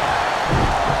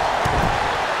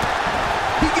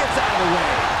 He gets out of the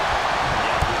way.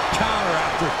 Counter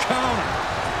after counter.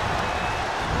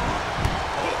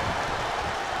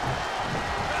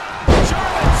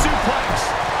 German suplex.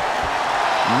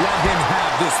 Let him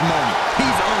have this moment.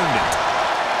 He's earned it.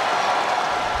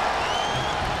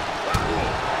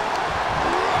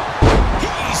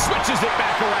 He switches it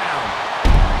back around.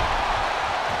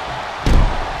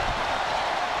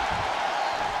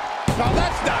 Now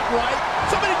that's not right.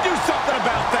 Somebody do something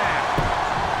about that.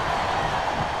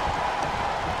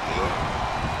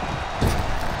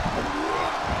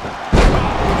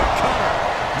 With a cutter.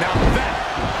 Now that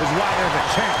is why they're the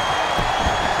champ.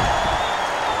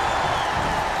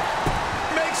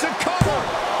 Makes a cover.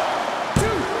 2,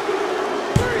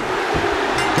 3.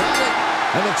 Got it.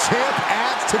 And the champ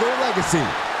adds to their legacy.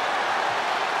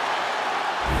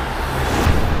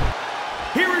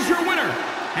 Here is your winner,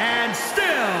 and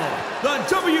still the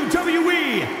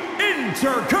WWE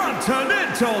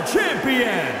Intercontinental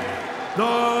Champion,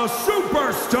 the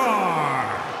Superstar.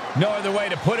 No other way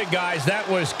to put it, guys. That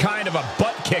was kind of a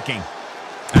butt kicking.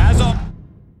 As a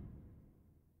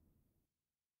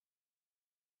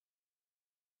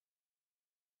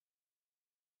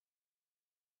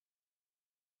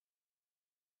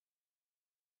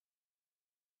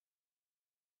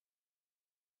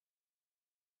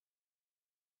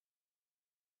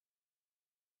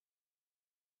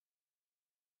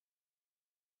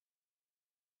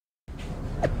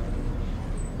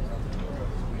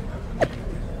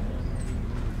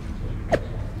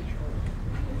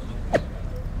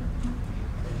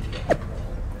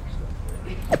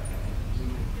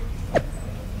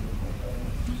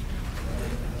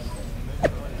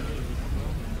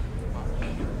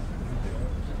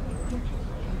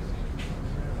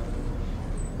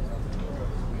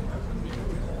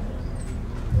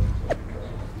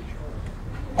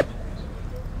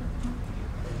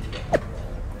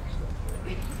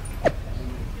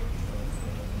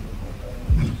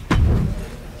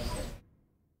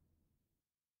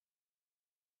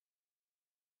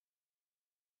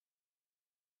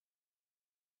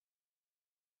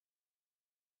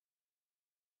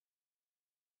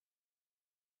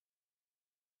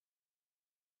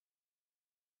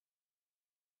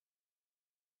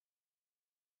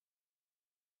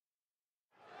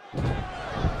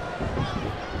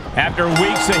After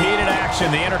weeks of heated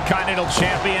action, the Intercontinental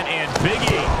Champion and Big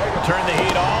E turned the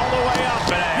heat all the way up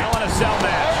in a Hell in a Cell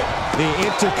match. The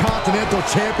Intercontinental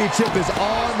Championship is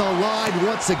on the line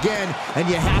once again, and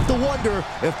you have to wonder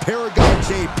if Paragon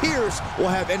J. Pierce will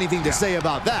have anything to say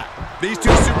about that. These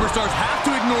two superstars have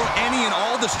to ignore any and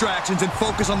all distractions and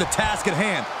focus on the task at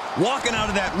hand, walking out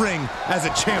of that ring as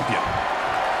a champion.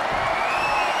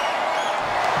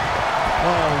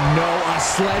 Oh no, a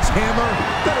sledgehammer?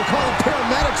 Better call the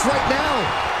paramedics right now.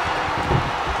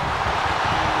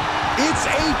 It's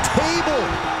a table.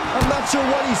 I'm not sure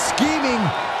what he's scheming,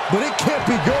 but it can't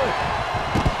be good.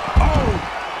 Oh!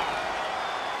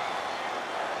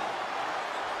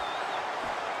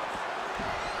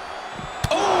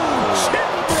 Oh,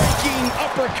 chin-breaking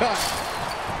uppercut.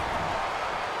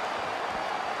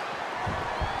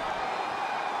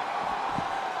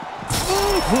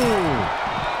 Ooh.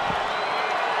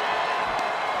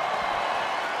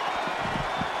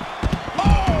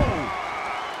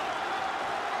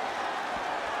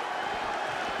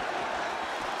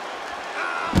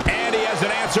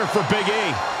 For Big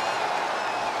E.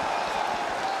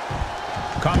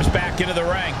 Comes back into the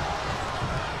ring.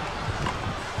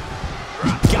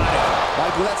 Got it.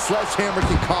 Michael, that sledgehammer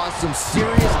can cause some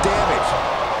serious damage.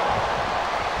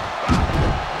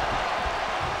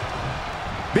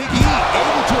 Big E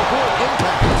able to avoid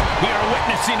impact. We are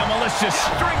witnessing a malicious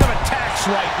string of attacks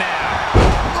right now.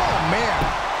 Oh, man.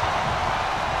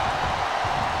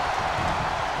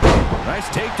 Nice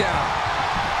takedown.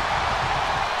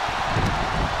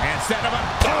 Set him up.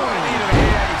 Knee to the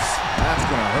face. That's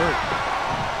gonna hurt.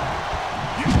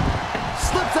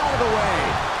 Slips out of the way.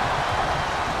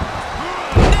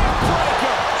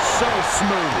 Neckbreaker. So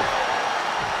smooth.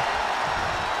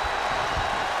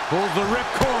 Pulls the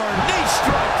ripcord. Knee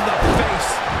strike to the face.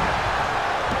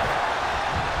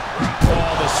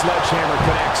 Oh, the sledgehammer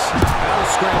connects. That'll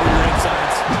scramble your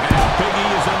insides. And Big E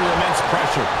is under immense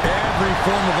pressure. Every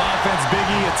form of offense Big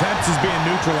E attempts is being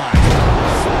neutralized.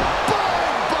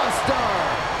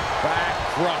 Back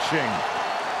crushing.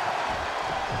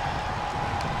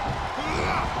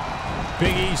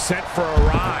 Big E sent for a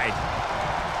ride.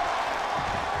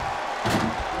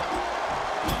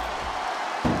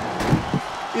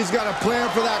 He's got a plan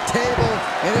for that table,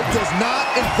 and it does not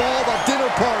involve a dinner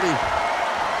party.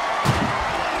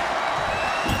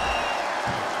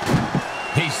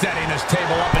 He's setting this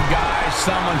table up, and guys,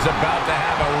 someone's about to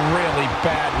have a really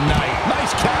bad night.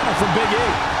 Nice counter from Big E.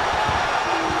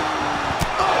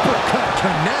 Uppercut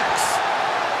connects.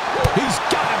 He's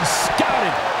got him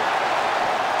scouted.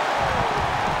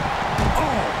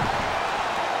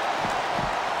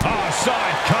 Oh, saw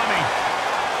it coming.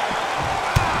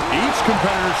 Each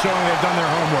competitor showing they've done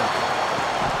their homework.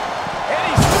 And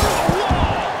he's through the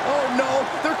wall. Oh, no.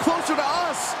 They're closer to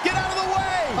us. Get out of the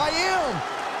way. I am.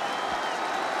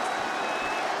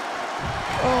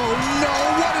 Oh, no.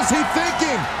 What is he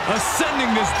thinking?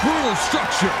 Ascending this brutal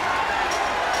structure.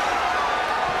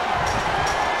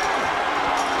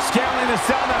 Scaling the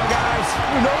cell now, guys.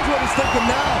 Who knows what he's thinking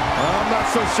now? I'm not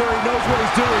so sure he knows what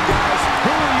he's doing, guys.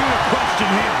 Who are you to question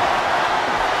him?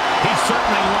 He's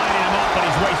certainly lining him up, but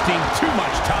he's wasting too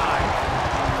much time.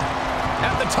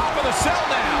 At the top of the cell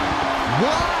now.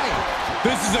 Why?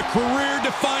 This is a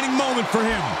career-defining moment for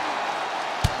him.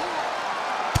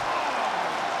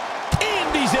 And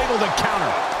he's able to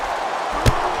counter.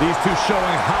 These two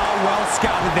showing how well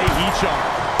scouted they each are.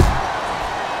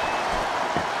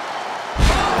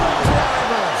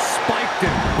 Spiked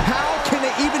him. How can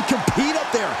they even compete up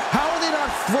there? How are they not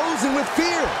frozen with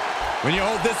fear? When you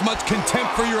hold this much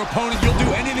contempt for your opponent, you'll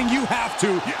do anything you have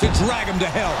to drag him to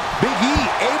hell. Big E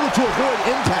able to avoid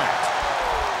impact.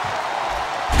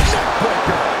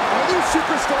 Neckbreaker. Are these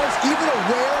superstars even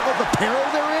aware of the peril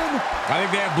they're in? I think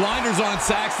they have blinders on,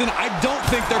 Saxton. I don't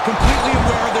think they're completely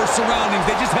aware of their surroundings.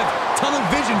 They just have tunnel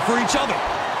vision for each other.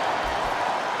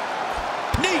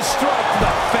 Knee strike to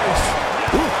the face.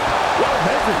 Ooh, well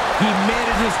measured. He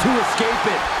manages to escape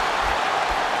it.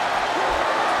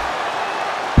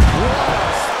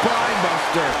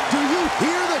 Do you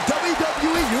hear the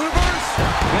WWE Universe?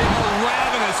 They are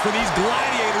ravenous for these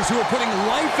gladiators who are putting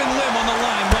life and limb on the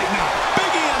line right now.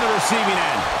 Big E on the receiving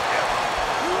end.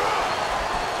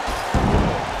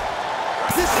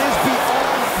 This is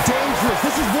beyond dangerous.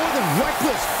 This is more than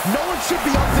reckless. No one should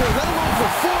be up there, let alone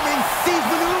performing these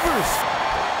maneuvers.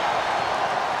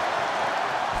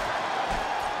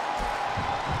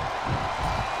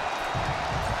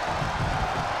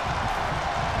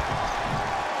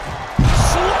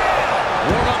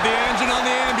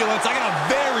 I got a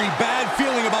very bad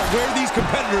feeling about where these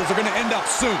competitors are going to end up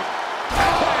soon.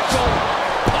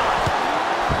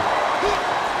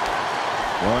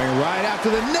 Going And right after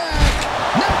the neck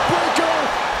breaker.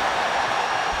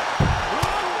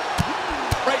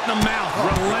 Right in the mouth,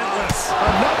 relentless.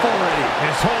 Enough already.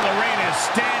 This whole arena is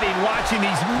standing watching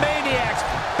these maniacs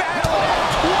battle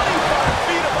out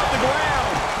 25 feet above the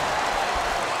ground.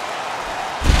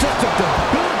 Just a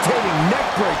debilitating neck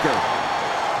breaker.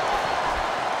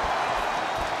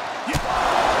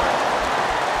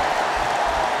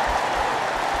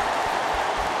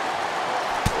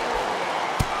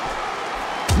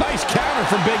 Nice counter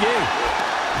from Big E.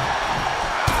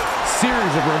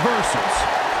 Series of reversals.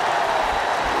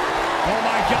 Oh,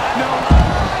 my God, no.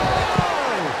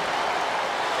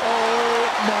 Oh,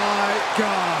 my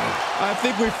God. I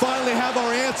think we finally have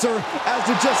our answer as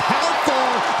to just how far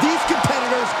these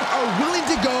competitors are willing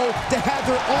to go to have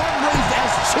their arm raised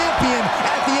as champion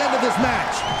at the end of this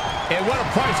match. And what a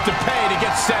price to pay to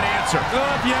get said answer.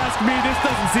 If you ask me, this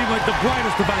doesn't seem like the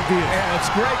brightest of ideas. Yeah, it's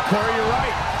great, Corey. You're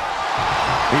right.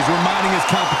 He's reminding his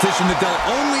competition that they'll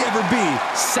only ever be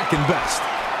second best.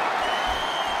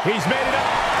 He's made it up.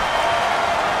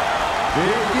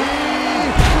 Big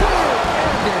E, good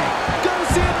ending. Gonna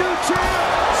see a new champ.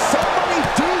 Somebody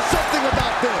do something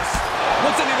about this.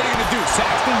 What's anybody gonna do,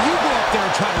 Saxton? You go up there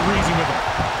and try to reason with him.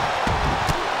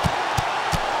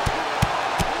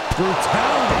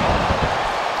 Brutality.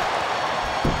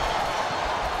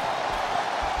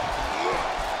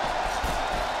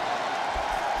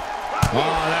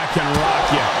 Oh, that can rock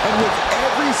you. And with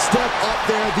every step up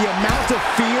there, the amount of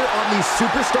fear on these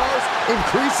superstars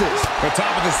increases. The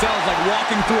top of the cell is like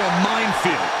walking through a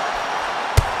minefield.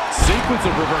 Sequence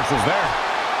of reversals there.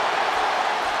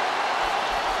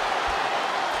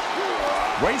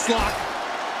 Waistlock.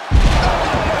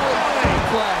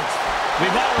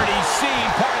 We've already seen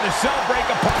part of the cell break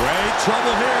apart. Great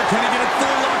trouble here. Can he get it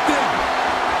full locked in?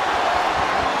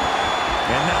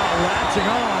 And now latching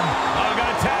on. Oh,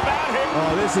 gonna tap out here.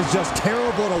 Oh, this is just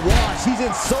terrible to watch. He's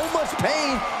in so much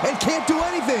pain and can't do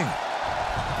anything.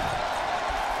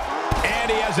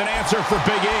 And he has an answer for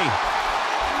Big E.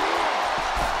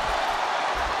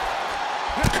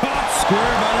 Caught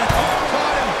square by the...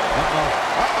 Caught him.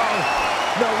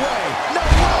 No way. No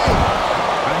way.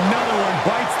 Another one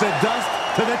bites the dust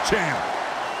to the champ.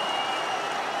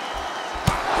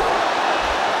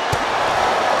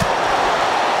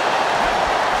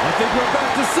 I think we're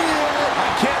about to see it. I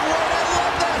can't wait. I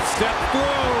love that. Step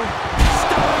through.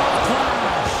 Style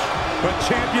clash. But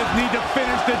champions need to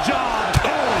finish the job.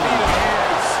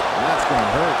 That's going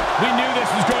to hurt. We knew this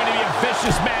was going to be a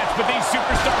vicious match, but these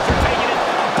superstars are taking it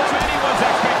above anyone's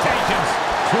expectations.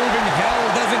 Proving hell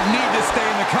doesn't need to stay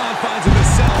in the confines of the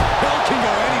cell. Hell can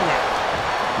go anywhere.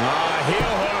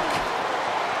 Heel hook.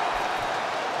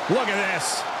 Look at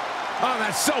this. Oh,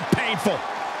 that's so painful.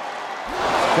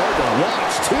 Hard to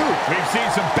watch, too. We've seen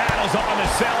some battles on the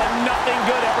cell, and nothing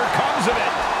good ever comes of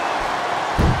it.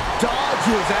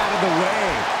 Dodges out of the way.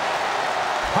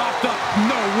 Popped up.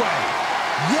 No way.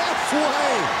 Yes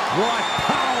way. What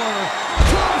power.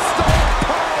 Two-star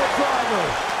power driver.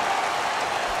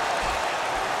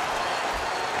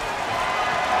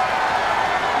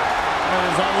 That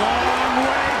is a long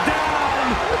way down.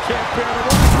 Can't bear to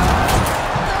watch.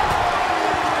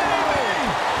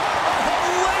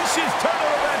 Hellacious turn of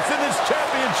events in this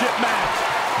championship match.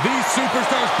 These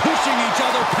superstars pushing each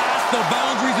other past the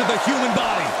boundaries of the human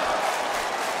body.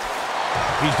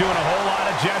 He's doing a whole lot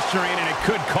of gesturing, and it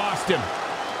could cost him.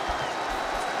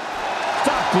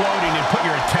 Stop gloating and put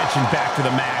your attention back to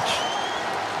the match.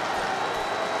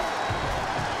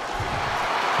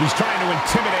 He's trying to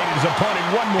intimidate his opponent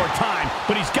one more time,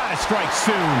 but he's got to strike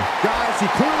soon. Guys, he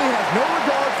clearly has no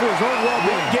regard for his own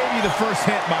well-being. Gave you the first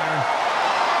hint, Byron.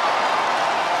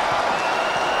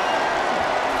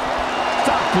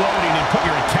 Stop gloating and put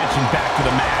your attention back to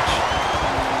the match.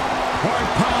 Heart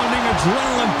pounding,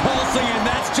 adrenaline pulsing, and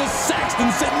that's just Saxton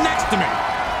sitting next to me.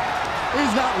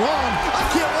 He's not wrong. I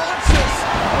can't watch this.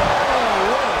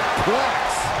 Oh, what a plex.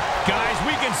 Guys,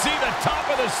 we can see the top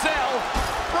of the cell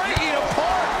breaking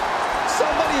apart.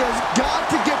 Somebody has got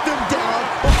to get them down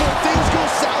before things go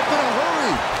south in a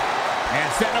hurry. And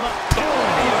set him up. Oh,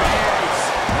 knee to the face.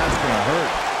 That's going to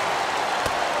hurt.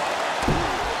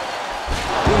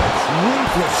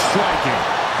 Ruthless striking.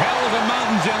 Hell of a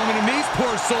mountain, gentlemen, and these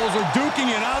poor souls are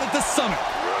duking it out at the summit.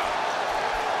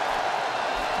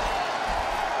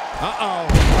 Uh-oh.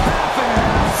 Half and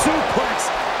half suplex.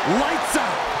 Lights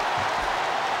out.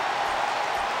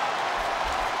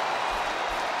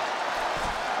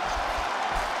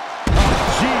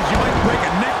 Geez, you might break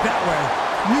a neck that way.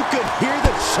 You could hear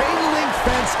the chain link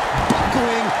fence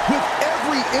buckling with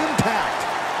every impact.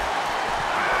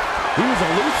 He was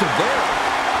elusive there.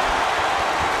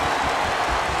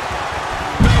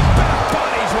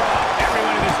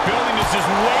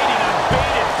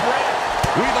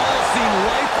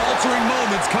 answering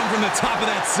moments come from the top of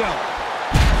that cell.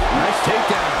 Nice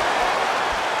takedown.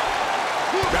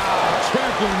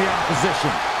 Trampling the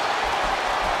opposition.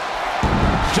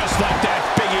 Just like that,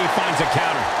 Big E finds a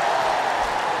counter.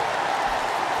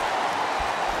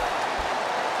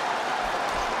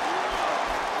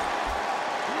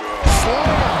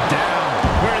 Slam down.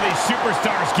 Where do these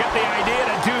superstars get the idea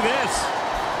to do this?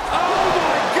 Oh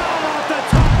my God, off the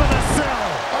top of the cell.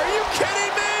 Are you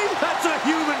kidding me? That's a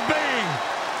human being.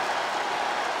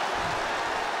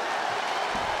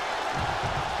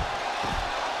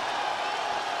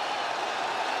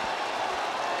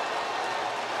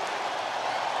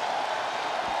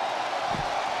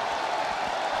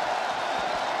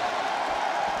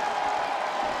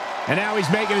 And now he's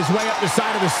making his way up the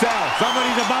side of the cell.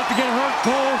 Somebody's about to get hurt,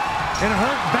 Cole, and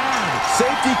hurt bad.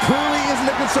 Safety clearly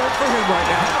isn't a concern for him right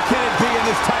now. How can it be in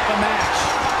this type of match?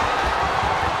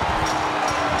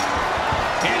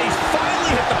 And he's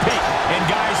finally hit the peak. And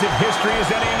guys, if history is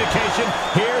any indication,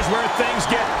 here's where things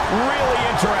get really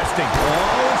interesting.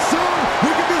 Oh, and soon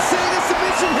we could be seeing a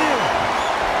submission here.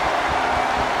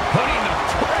 Putting the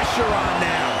pressure on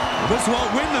now. This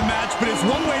won't win the match, but it's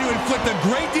one way to inflict a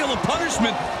great deal of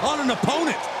punishment on an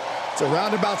opponent. It's a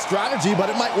roundabout strategy, but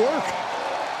it might work.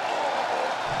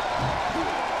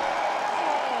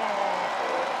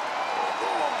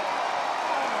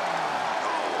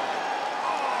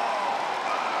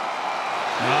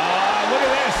 Look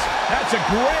at this. That's a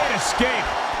great escape.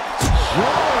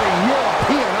 Rolling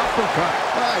European uppercut.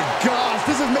 My gosh,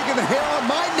 this is making the hair on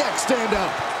my neck stand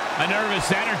up. A nervous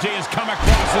energy has come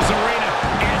across this arena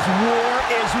as war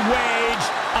is waged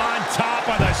on top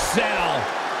of the cell.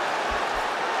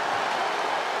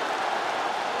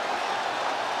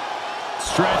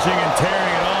 Stretching and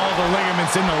tearing at all the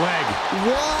ligaments in the leg.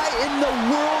 Why in the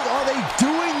world are they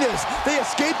doing this? They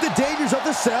escape the dangers of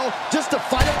the cell just to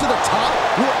fight up to the top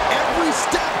where every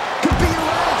step could be your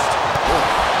last.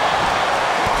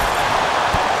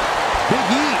 Big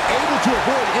E able to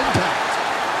avoid impact.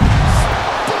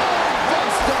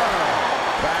 Buster!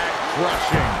 Back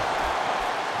crushing.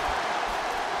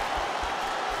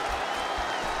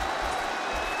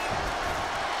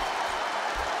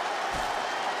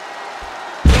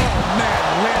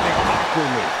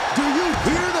 Do you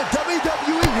hear the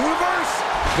WWE Universe?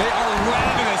 They are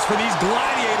ravenous for these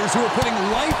gladiators who are putting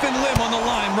life and limb on the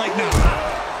line right now.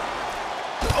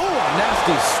 Oh, a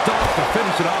nasty stop to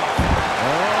finish it off.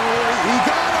 Oh, he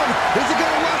got him. Is he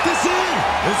going to lock this in?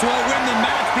 This won't win the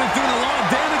match, but it's doing a lot of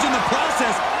damage in the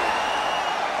process.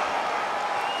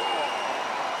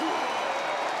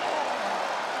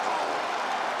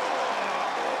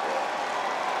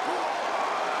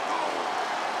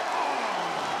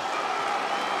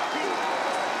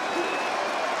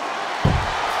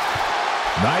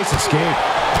 Nice escape.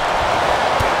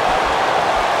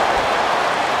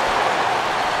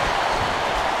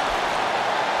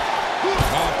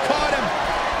 Oh, caught him.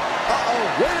 Uh-oh,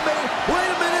 wait a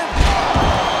minute.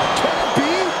 Can it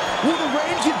be? Will the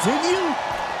reign continue?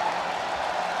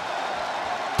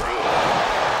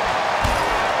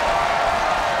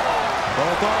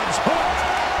 Both arms hooked.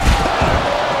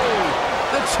 Hey!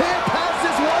 The champ has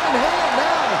this one in hand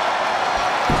now.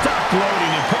 Stop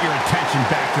gloating and put your attention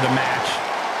back to the match.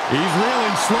 He's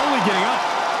reeling, slowly getting up.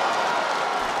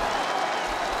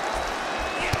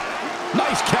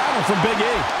 Nice counter from Big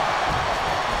E.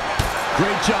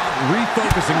 Great job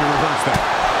refocusing to reverse that.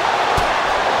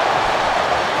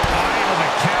 Eye on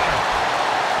the counter.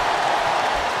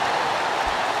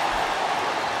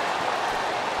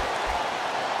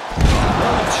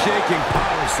 Shaking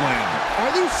power slam.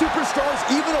 Are these superstars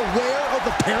even aware of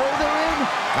the peril they're in?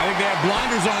 I think they have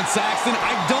blinders on, Saxton.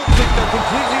 I don't think they're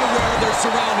completely aware of their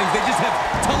surroundings. They just have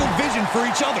tunnel vision for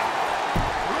each other.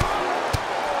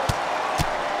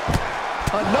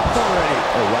 Enough already.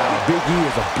 Oh, wow. Big E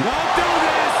is a... Don't do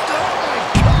this! Oh, my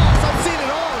gosh. I've seen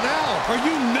it all now. Are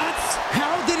you nuts?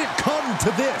 How did it come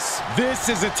to this? This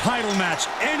is a title match.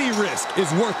 Any risk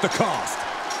is worth the cost.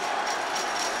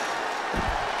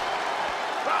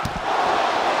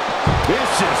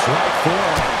 Vicious right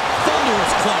forearm.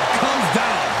 Thunderous club comes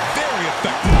down. Very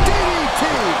effective. DDT.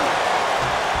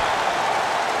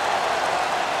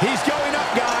 He's going up,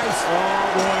 guys. Oh,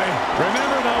 boy.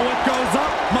 Remember, though, what goes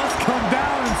up must come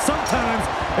down, and sometimes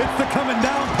it's the coming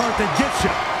down part that gets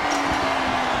you.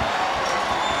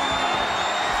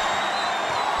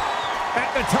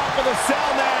 At the top of the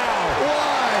cell now.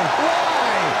 Why?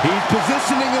 He's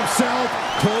positioning himself,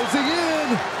 closing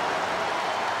in.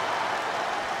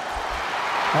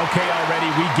 Okay,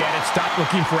 already, we get it. Stop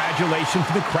looking for adulation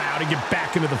from the crowd and get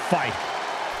back into the fight.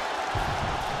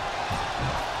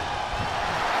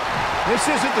 This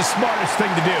isn't the smartest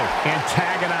thing to do,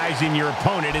 antagonizing your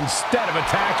opponent instead of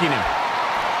attacking him.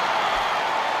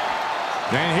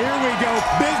 And here we go,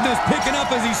 business picking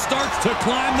up as he starts to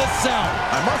climb the cell.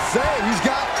 I must say, he's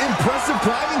got impressive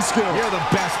climbing skills. You're the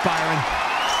best, Byron.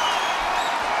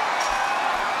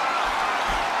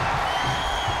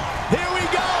 Here we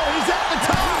go, he's at the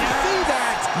top. You see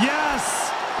that?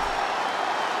 Yes!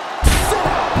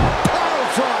 Power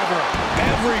driver.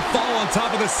 Every fall on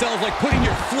top of the cell is like putting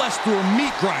your flesh through a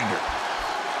meat grinder.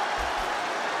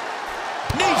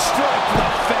 Knee strike to the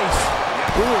face.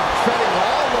 Ooh, treading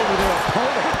all over their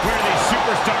opponent. Where do these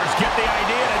superstars get the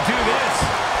idea to do this?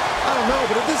 I don't know,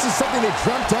 but if this is something they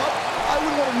dreamt up, I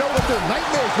wouldn't want to know what their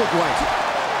nightmares look like.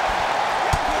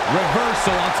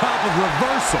 Reversal on top of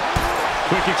reversal.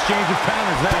 Quick exchange of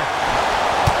counters there.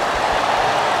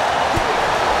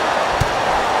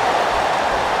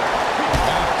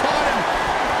 Caught him.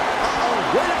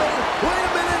 Uh-oh, wait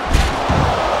a minute.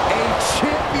 A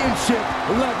championship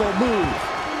level move.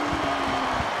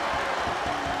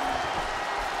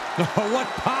 Oh, what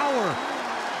power!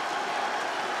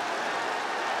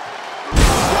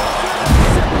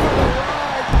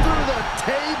 Right through the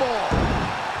table.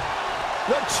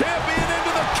 The champion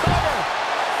into the cover.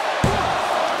 1,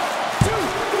 2,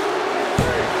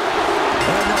 3.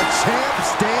 And the champ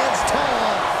stands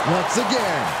tall once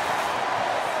again.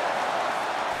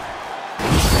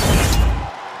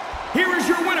 Here is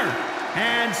your winner,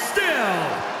 and still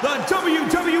the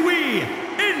WWE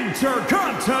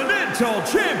Intercontinental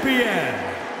Champion,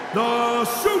 the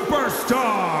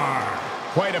Superstar.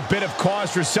 Quite a bit of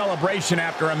cause for celebration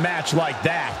after a match like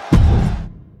that.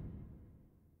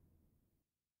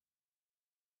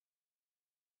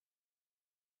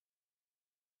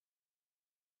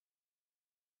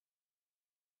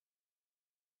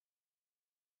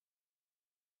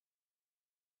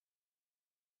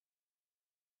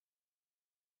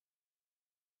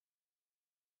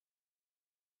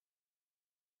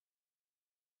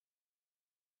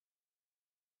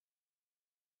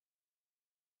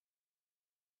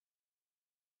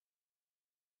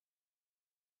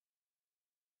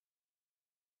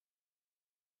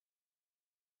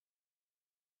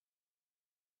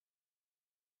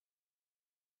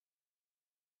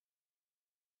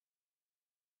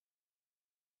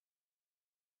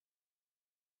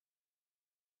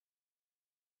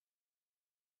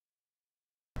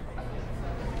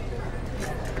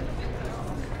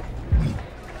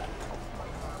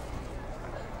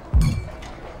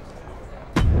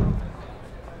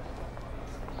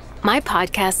 My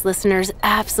podcast listeners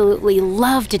absolutely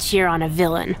love to cheer on a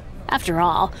villain. After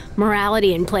all,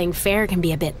 morality and playing fair can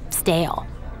be a bit stale.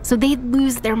 So they'd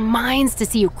lose their minds to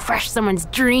see you crush someone's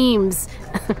dreams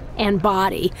and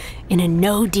body in a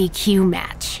no DQ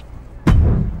match.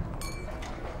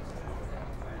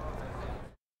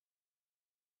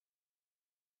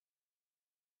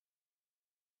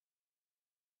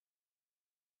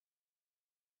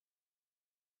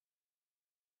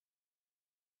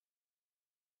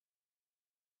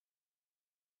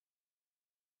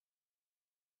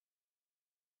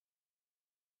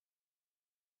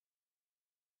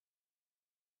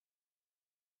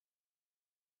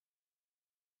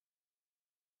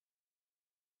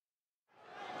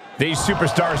 These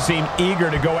superstars seem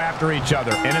eager to go after each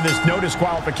other. And in this no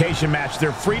disqualification match,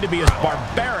 they're free to be as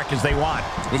barbaric as they want.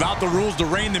 Without the rules to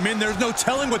rein them in, there's no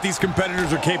telling what these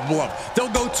competitors are capable of. They'll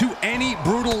go to any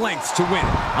brutal lengths to win.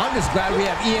 I'm just glad we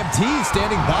have EMTs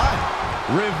standing by.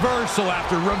 Reversal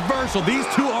after reversal. These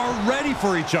two are ready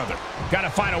for each other. Got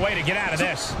to find a way to get out of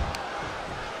this.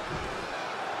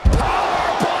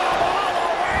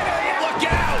 Look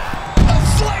out! A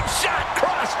slingshot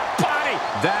cross body!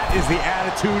 That is the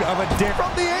attitude of a dick.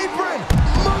 From the apron,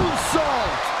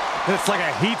 moonsault. It's like a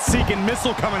heat-seeking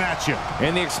missile coming at you.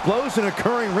 And the explosion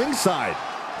occurring ringside.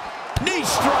 Knee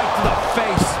strike to the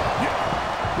face.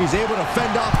 He's able to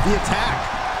fend off the attack.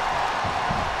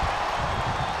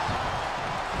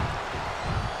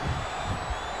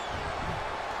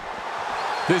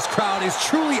 This crowd is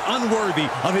truly unworthy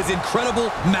of his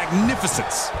incredible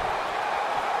magnificence.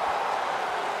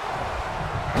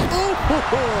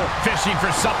 Fishing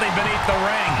for something beneath the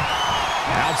ring.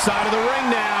 Outside of the ring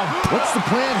now. What's the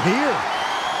plan here?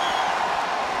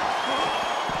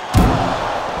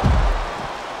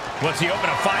 What's he open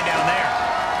to find down there?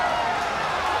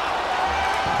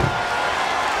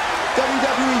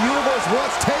 WWE Universe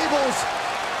wants tables.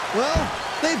 Well,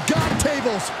 they've got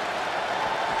tables.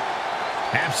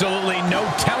 Absolutely no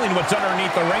telling what's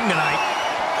underneath the ring tonight.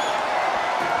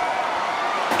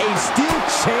 A steel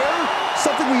chair?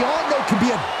 Something we all know can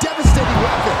be a devastating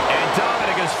weapon. And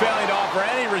Dominic is failing to offer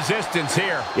any resistance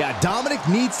here. Yeah, Dominic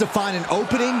needs to find an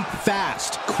opening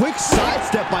fast. Quick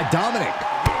sidestep by Dominic.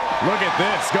 Look at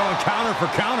this, going counter for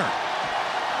counter.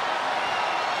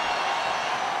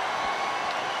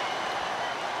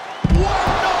 What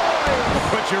noise!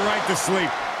 Put you right to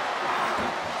sleep.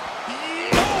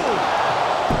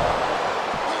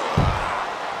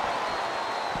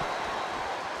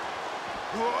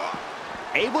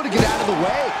 Able to get out of the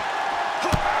way.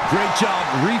 Great job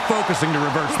refocusing to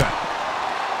reverse that.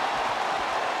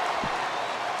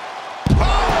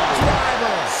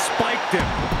 Driver. Spiked him.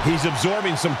 He's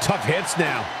absorbing some tough hits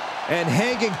now. And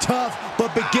hanging tough,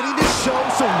 but beginning to show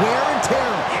some wear and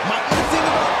tear. Might be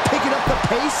thinking about picking up the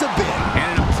pace a bit.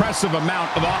 And an impressive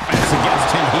amount of offense against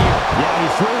him here. Yeah,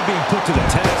 he's really being put to the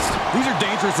test. These are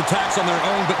dangerous attacks on their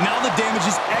own, but now the damage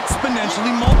is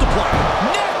exponentially multiplied.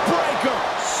 Neck breaker.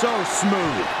 So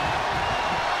smooth.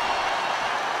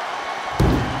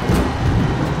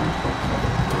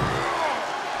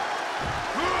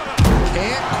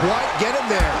 Can't quite get him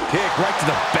there. Kick right to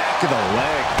the back of the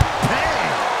leg.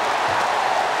 Bang.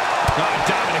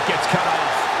 Dominic gets cut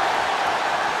off.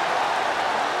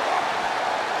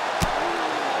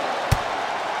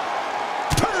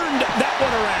 Turned that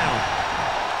one around.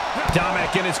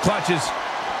 Dominic in his clutches.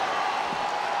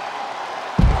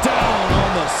 Down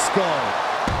on the skull.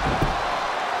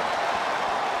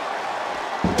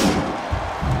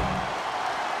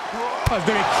 He's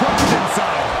going to be crushed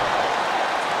inside.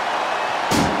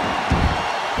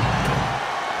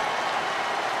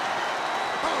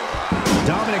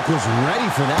 Dominic was ready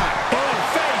for that. Oh,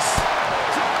 face.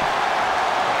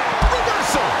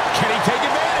 Reversal. Can he take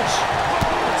advantage?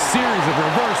 Series of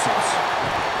reversals.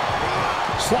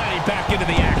 Sliding back into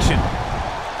the action.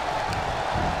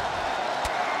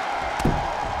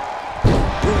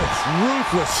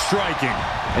 Ruthless striking.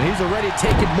 And he's already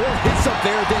taken more hits up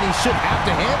there than he should have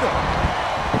to handle.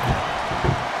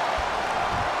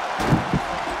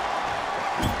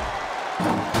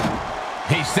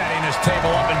 He's setting his table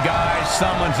up, and guys,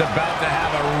 someone's about to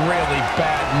have a really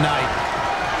bad night.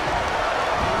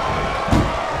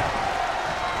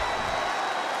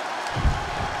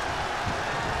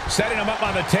 Setting him up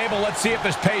on the table. Let's see if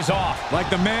this pays off. Like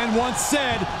the man once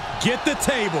said, get the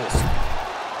tables.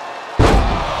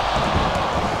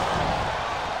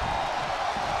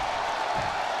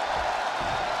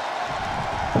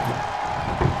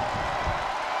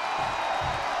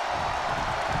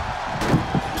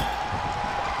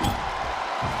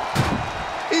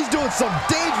 He's doing some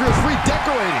dangerous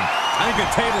redecorating. I think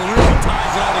the table really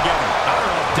ties it all together. I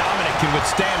don't know if Dominic can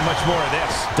withstand much more of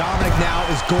this. Dominic now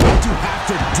is going to have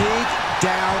to dig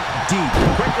down deep.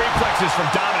 Quick reflexes from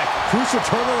Dominic. Crucial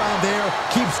turnaround there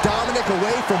keeps Dominic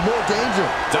away from more danger.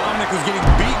 Dominic was getting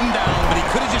beaten down, but he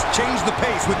could have just changed the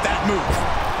pace with that move.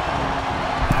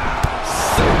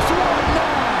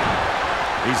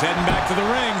 619. He's heading back to the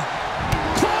ring.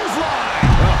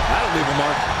 Clothesline. Oh, that'll leave a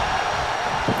mark.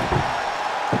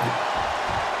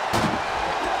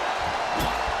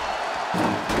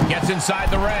 Gets inside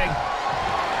the ring.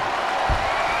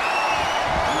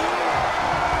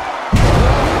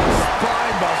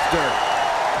 Spine buster.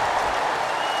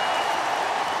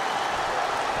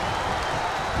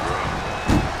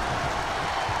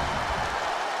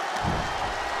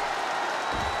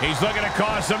 He's looking to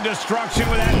cause some destruction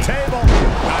with that table.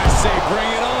 I say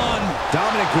bring it on.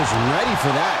 Dominic was ready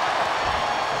for that.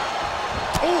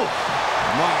 Oh,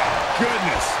 my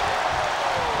goodness.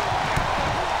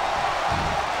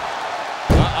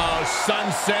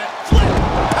 Sunset flip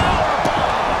powerbomb.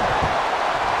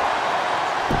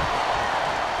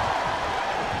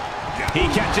 He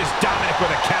catches Dominic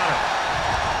with a counter.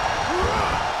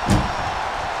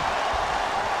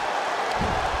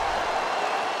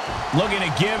 Looking to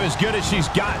give as good as she's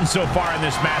gotten so far in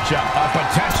this matchup. A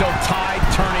potential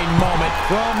tide-turning moment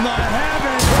from the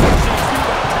heavens.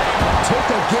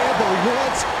 Took a gamble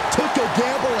once, took a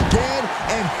gamble again,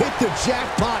 and hit the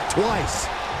jackpot twice.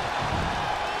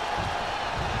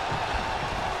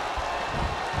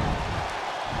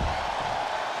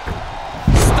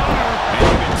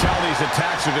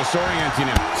 Attacks are disorienting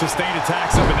him. Sustained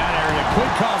attacks up in that area could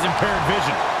cause impaired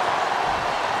vision.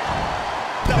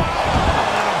 Oh,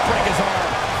 that'll break his arm.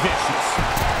 Vicious.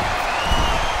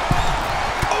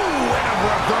 Oh, and a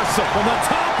reversal from the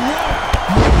top rope.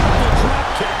 The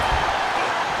drop kick.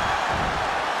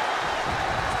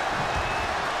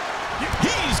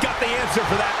 He's got the answer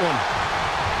for that one.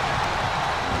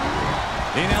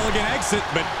 Inelegant exit,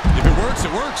 but if it works,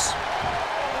 it works.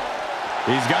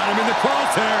 He's got him in the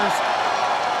crosshairs.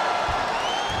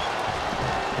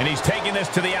 And he's taking this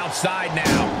to the outside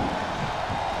now.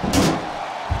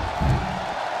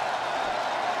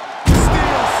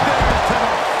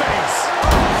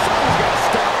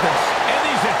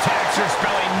 finisher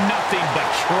spelling nothing but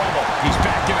trouble. He's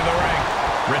back into the ring.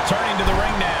 Returning to the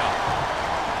ring now.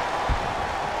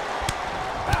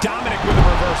 Dominic with a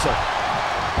reversal.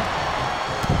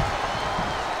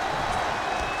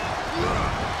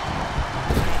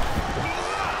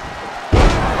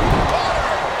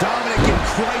 Dominic in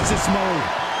crisis mode.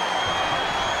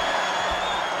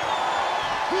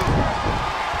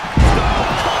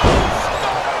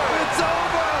 It's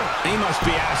over. He must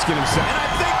be asking himself. And I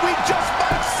think we just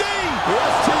might see.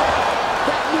 Yes,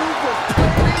 that move was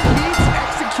planning meets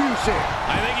execution.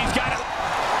 I think he's got it.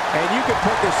 And you can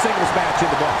put this singles match in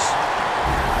the books.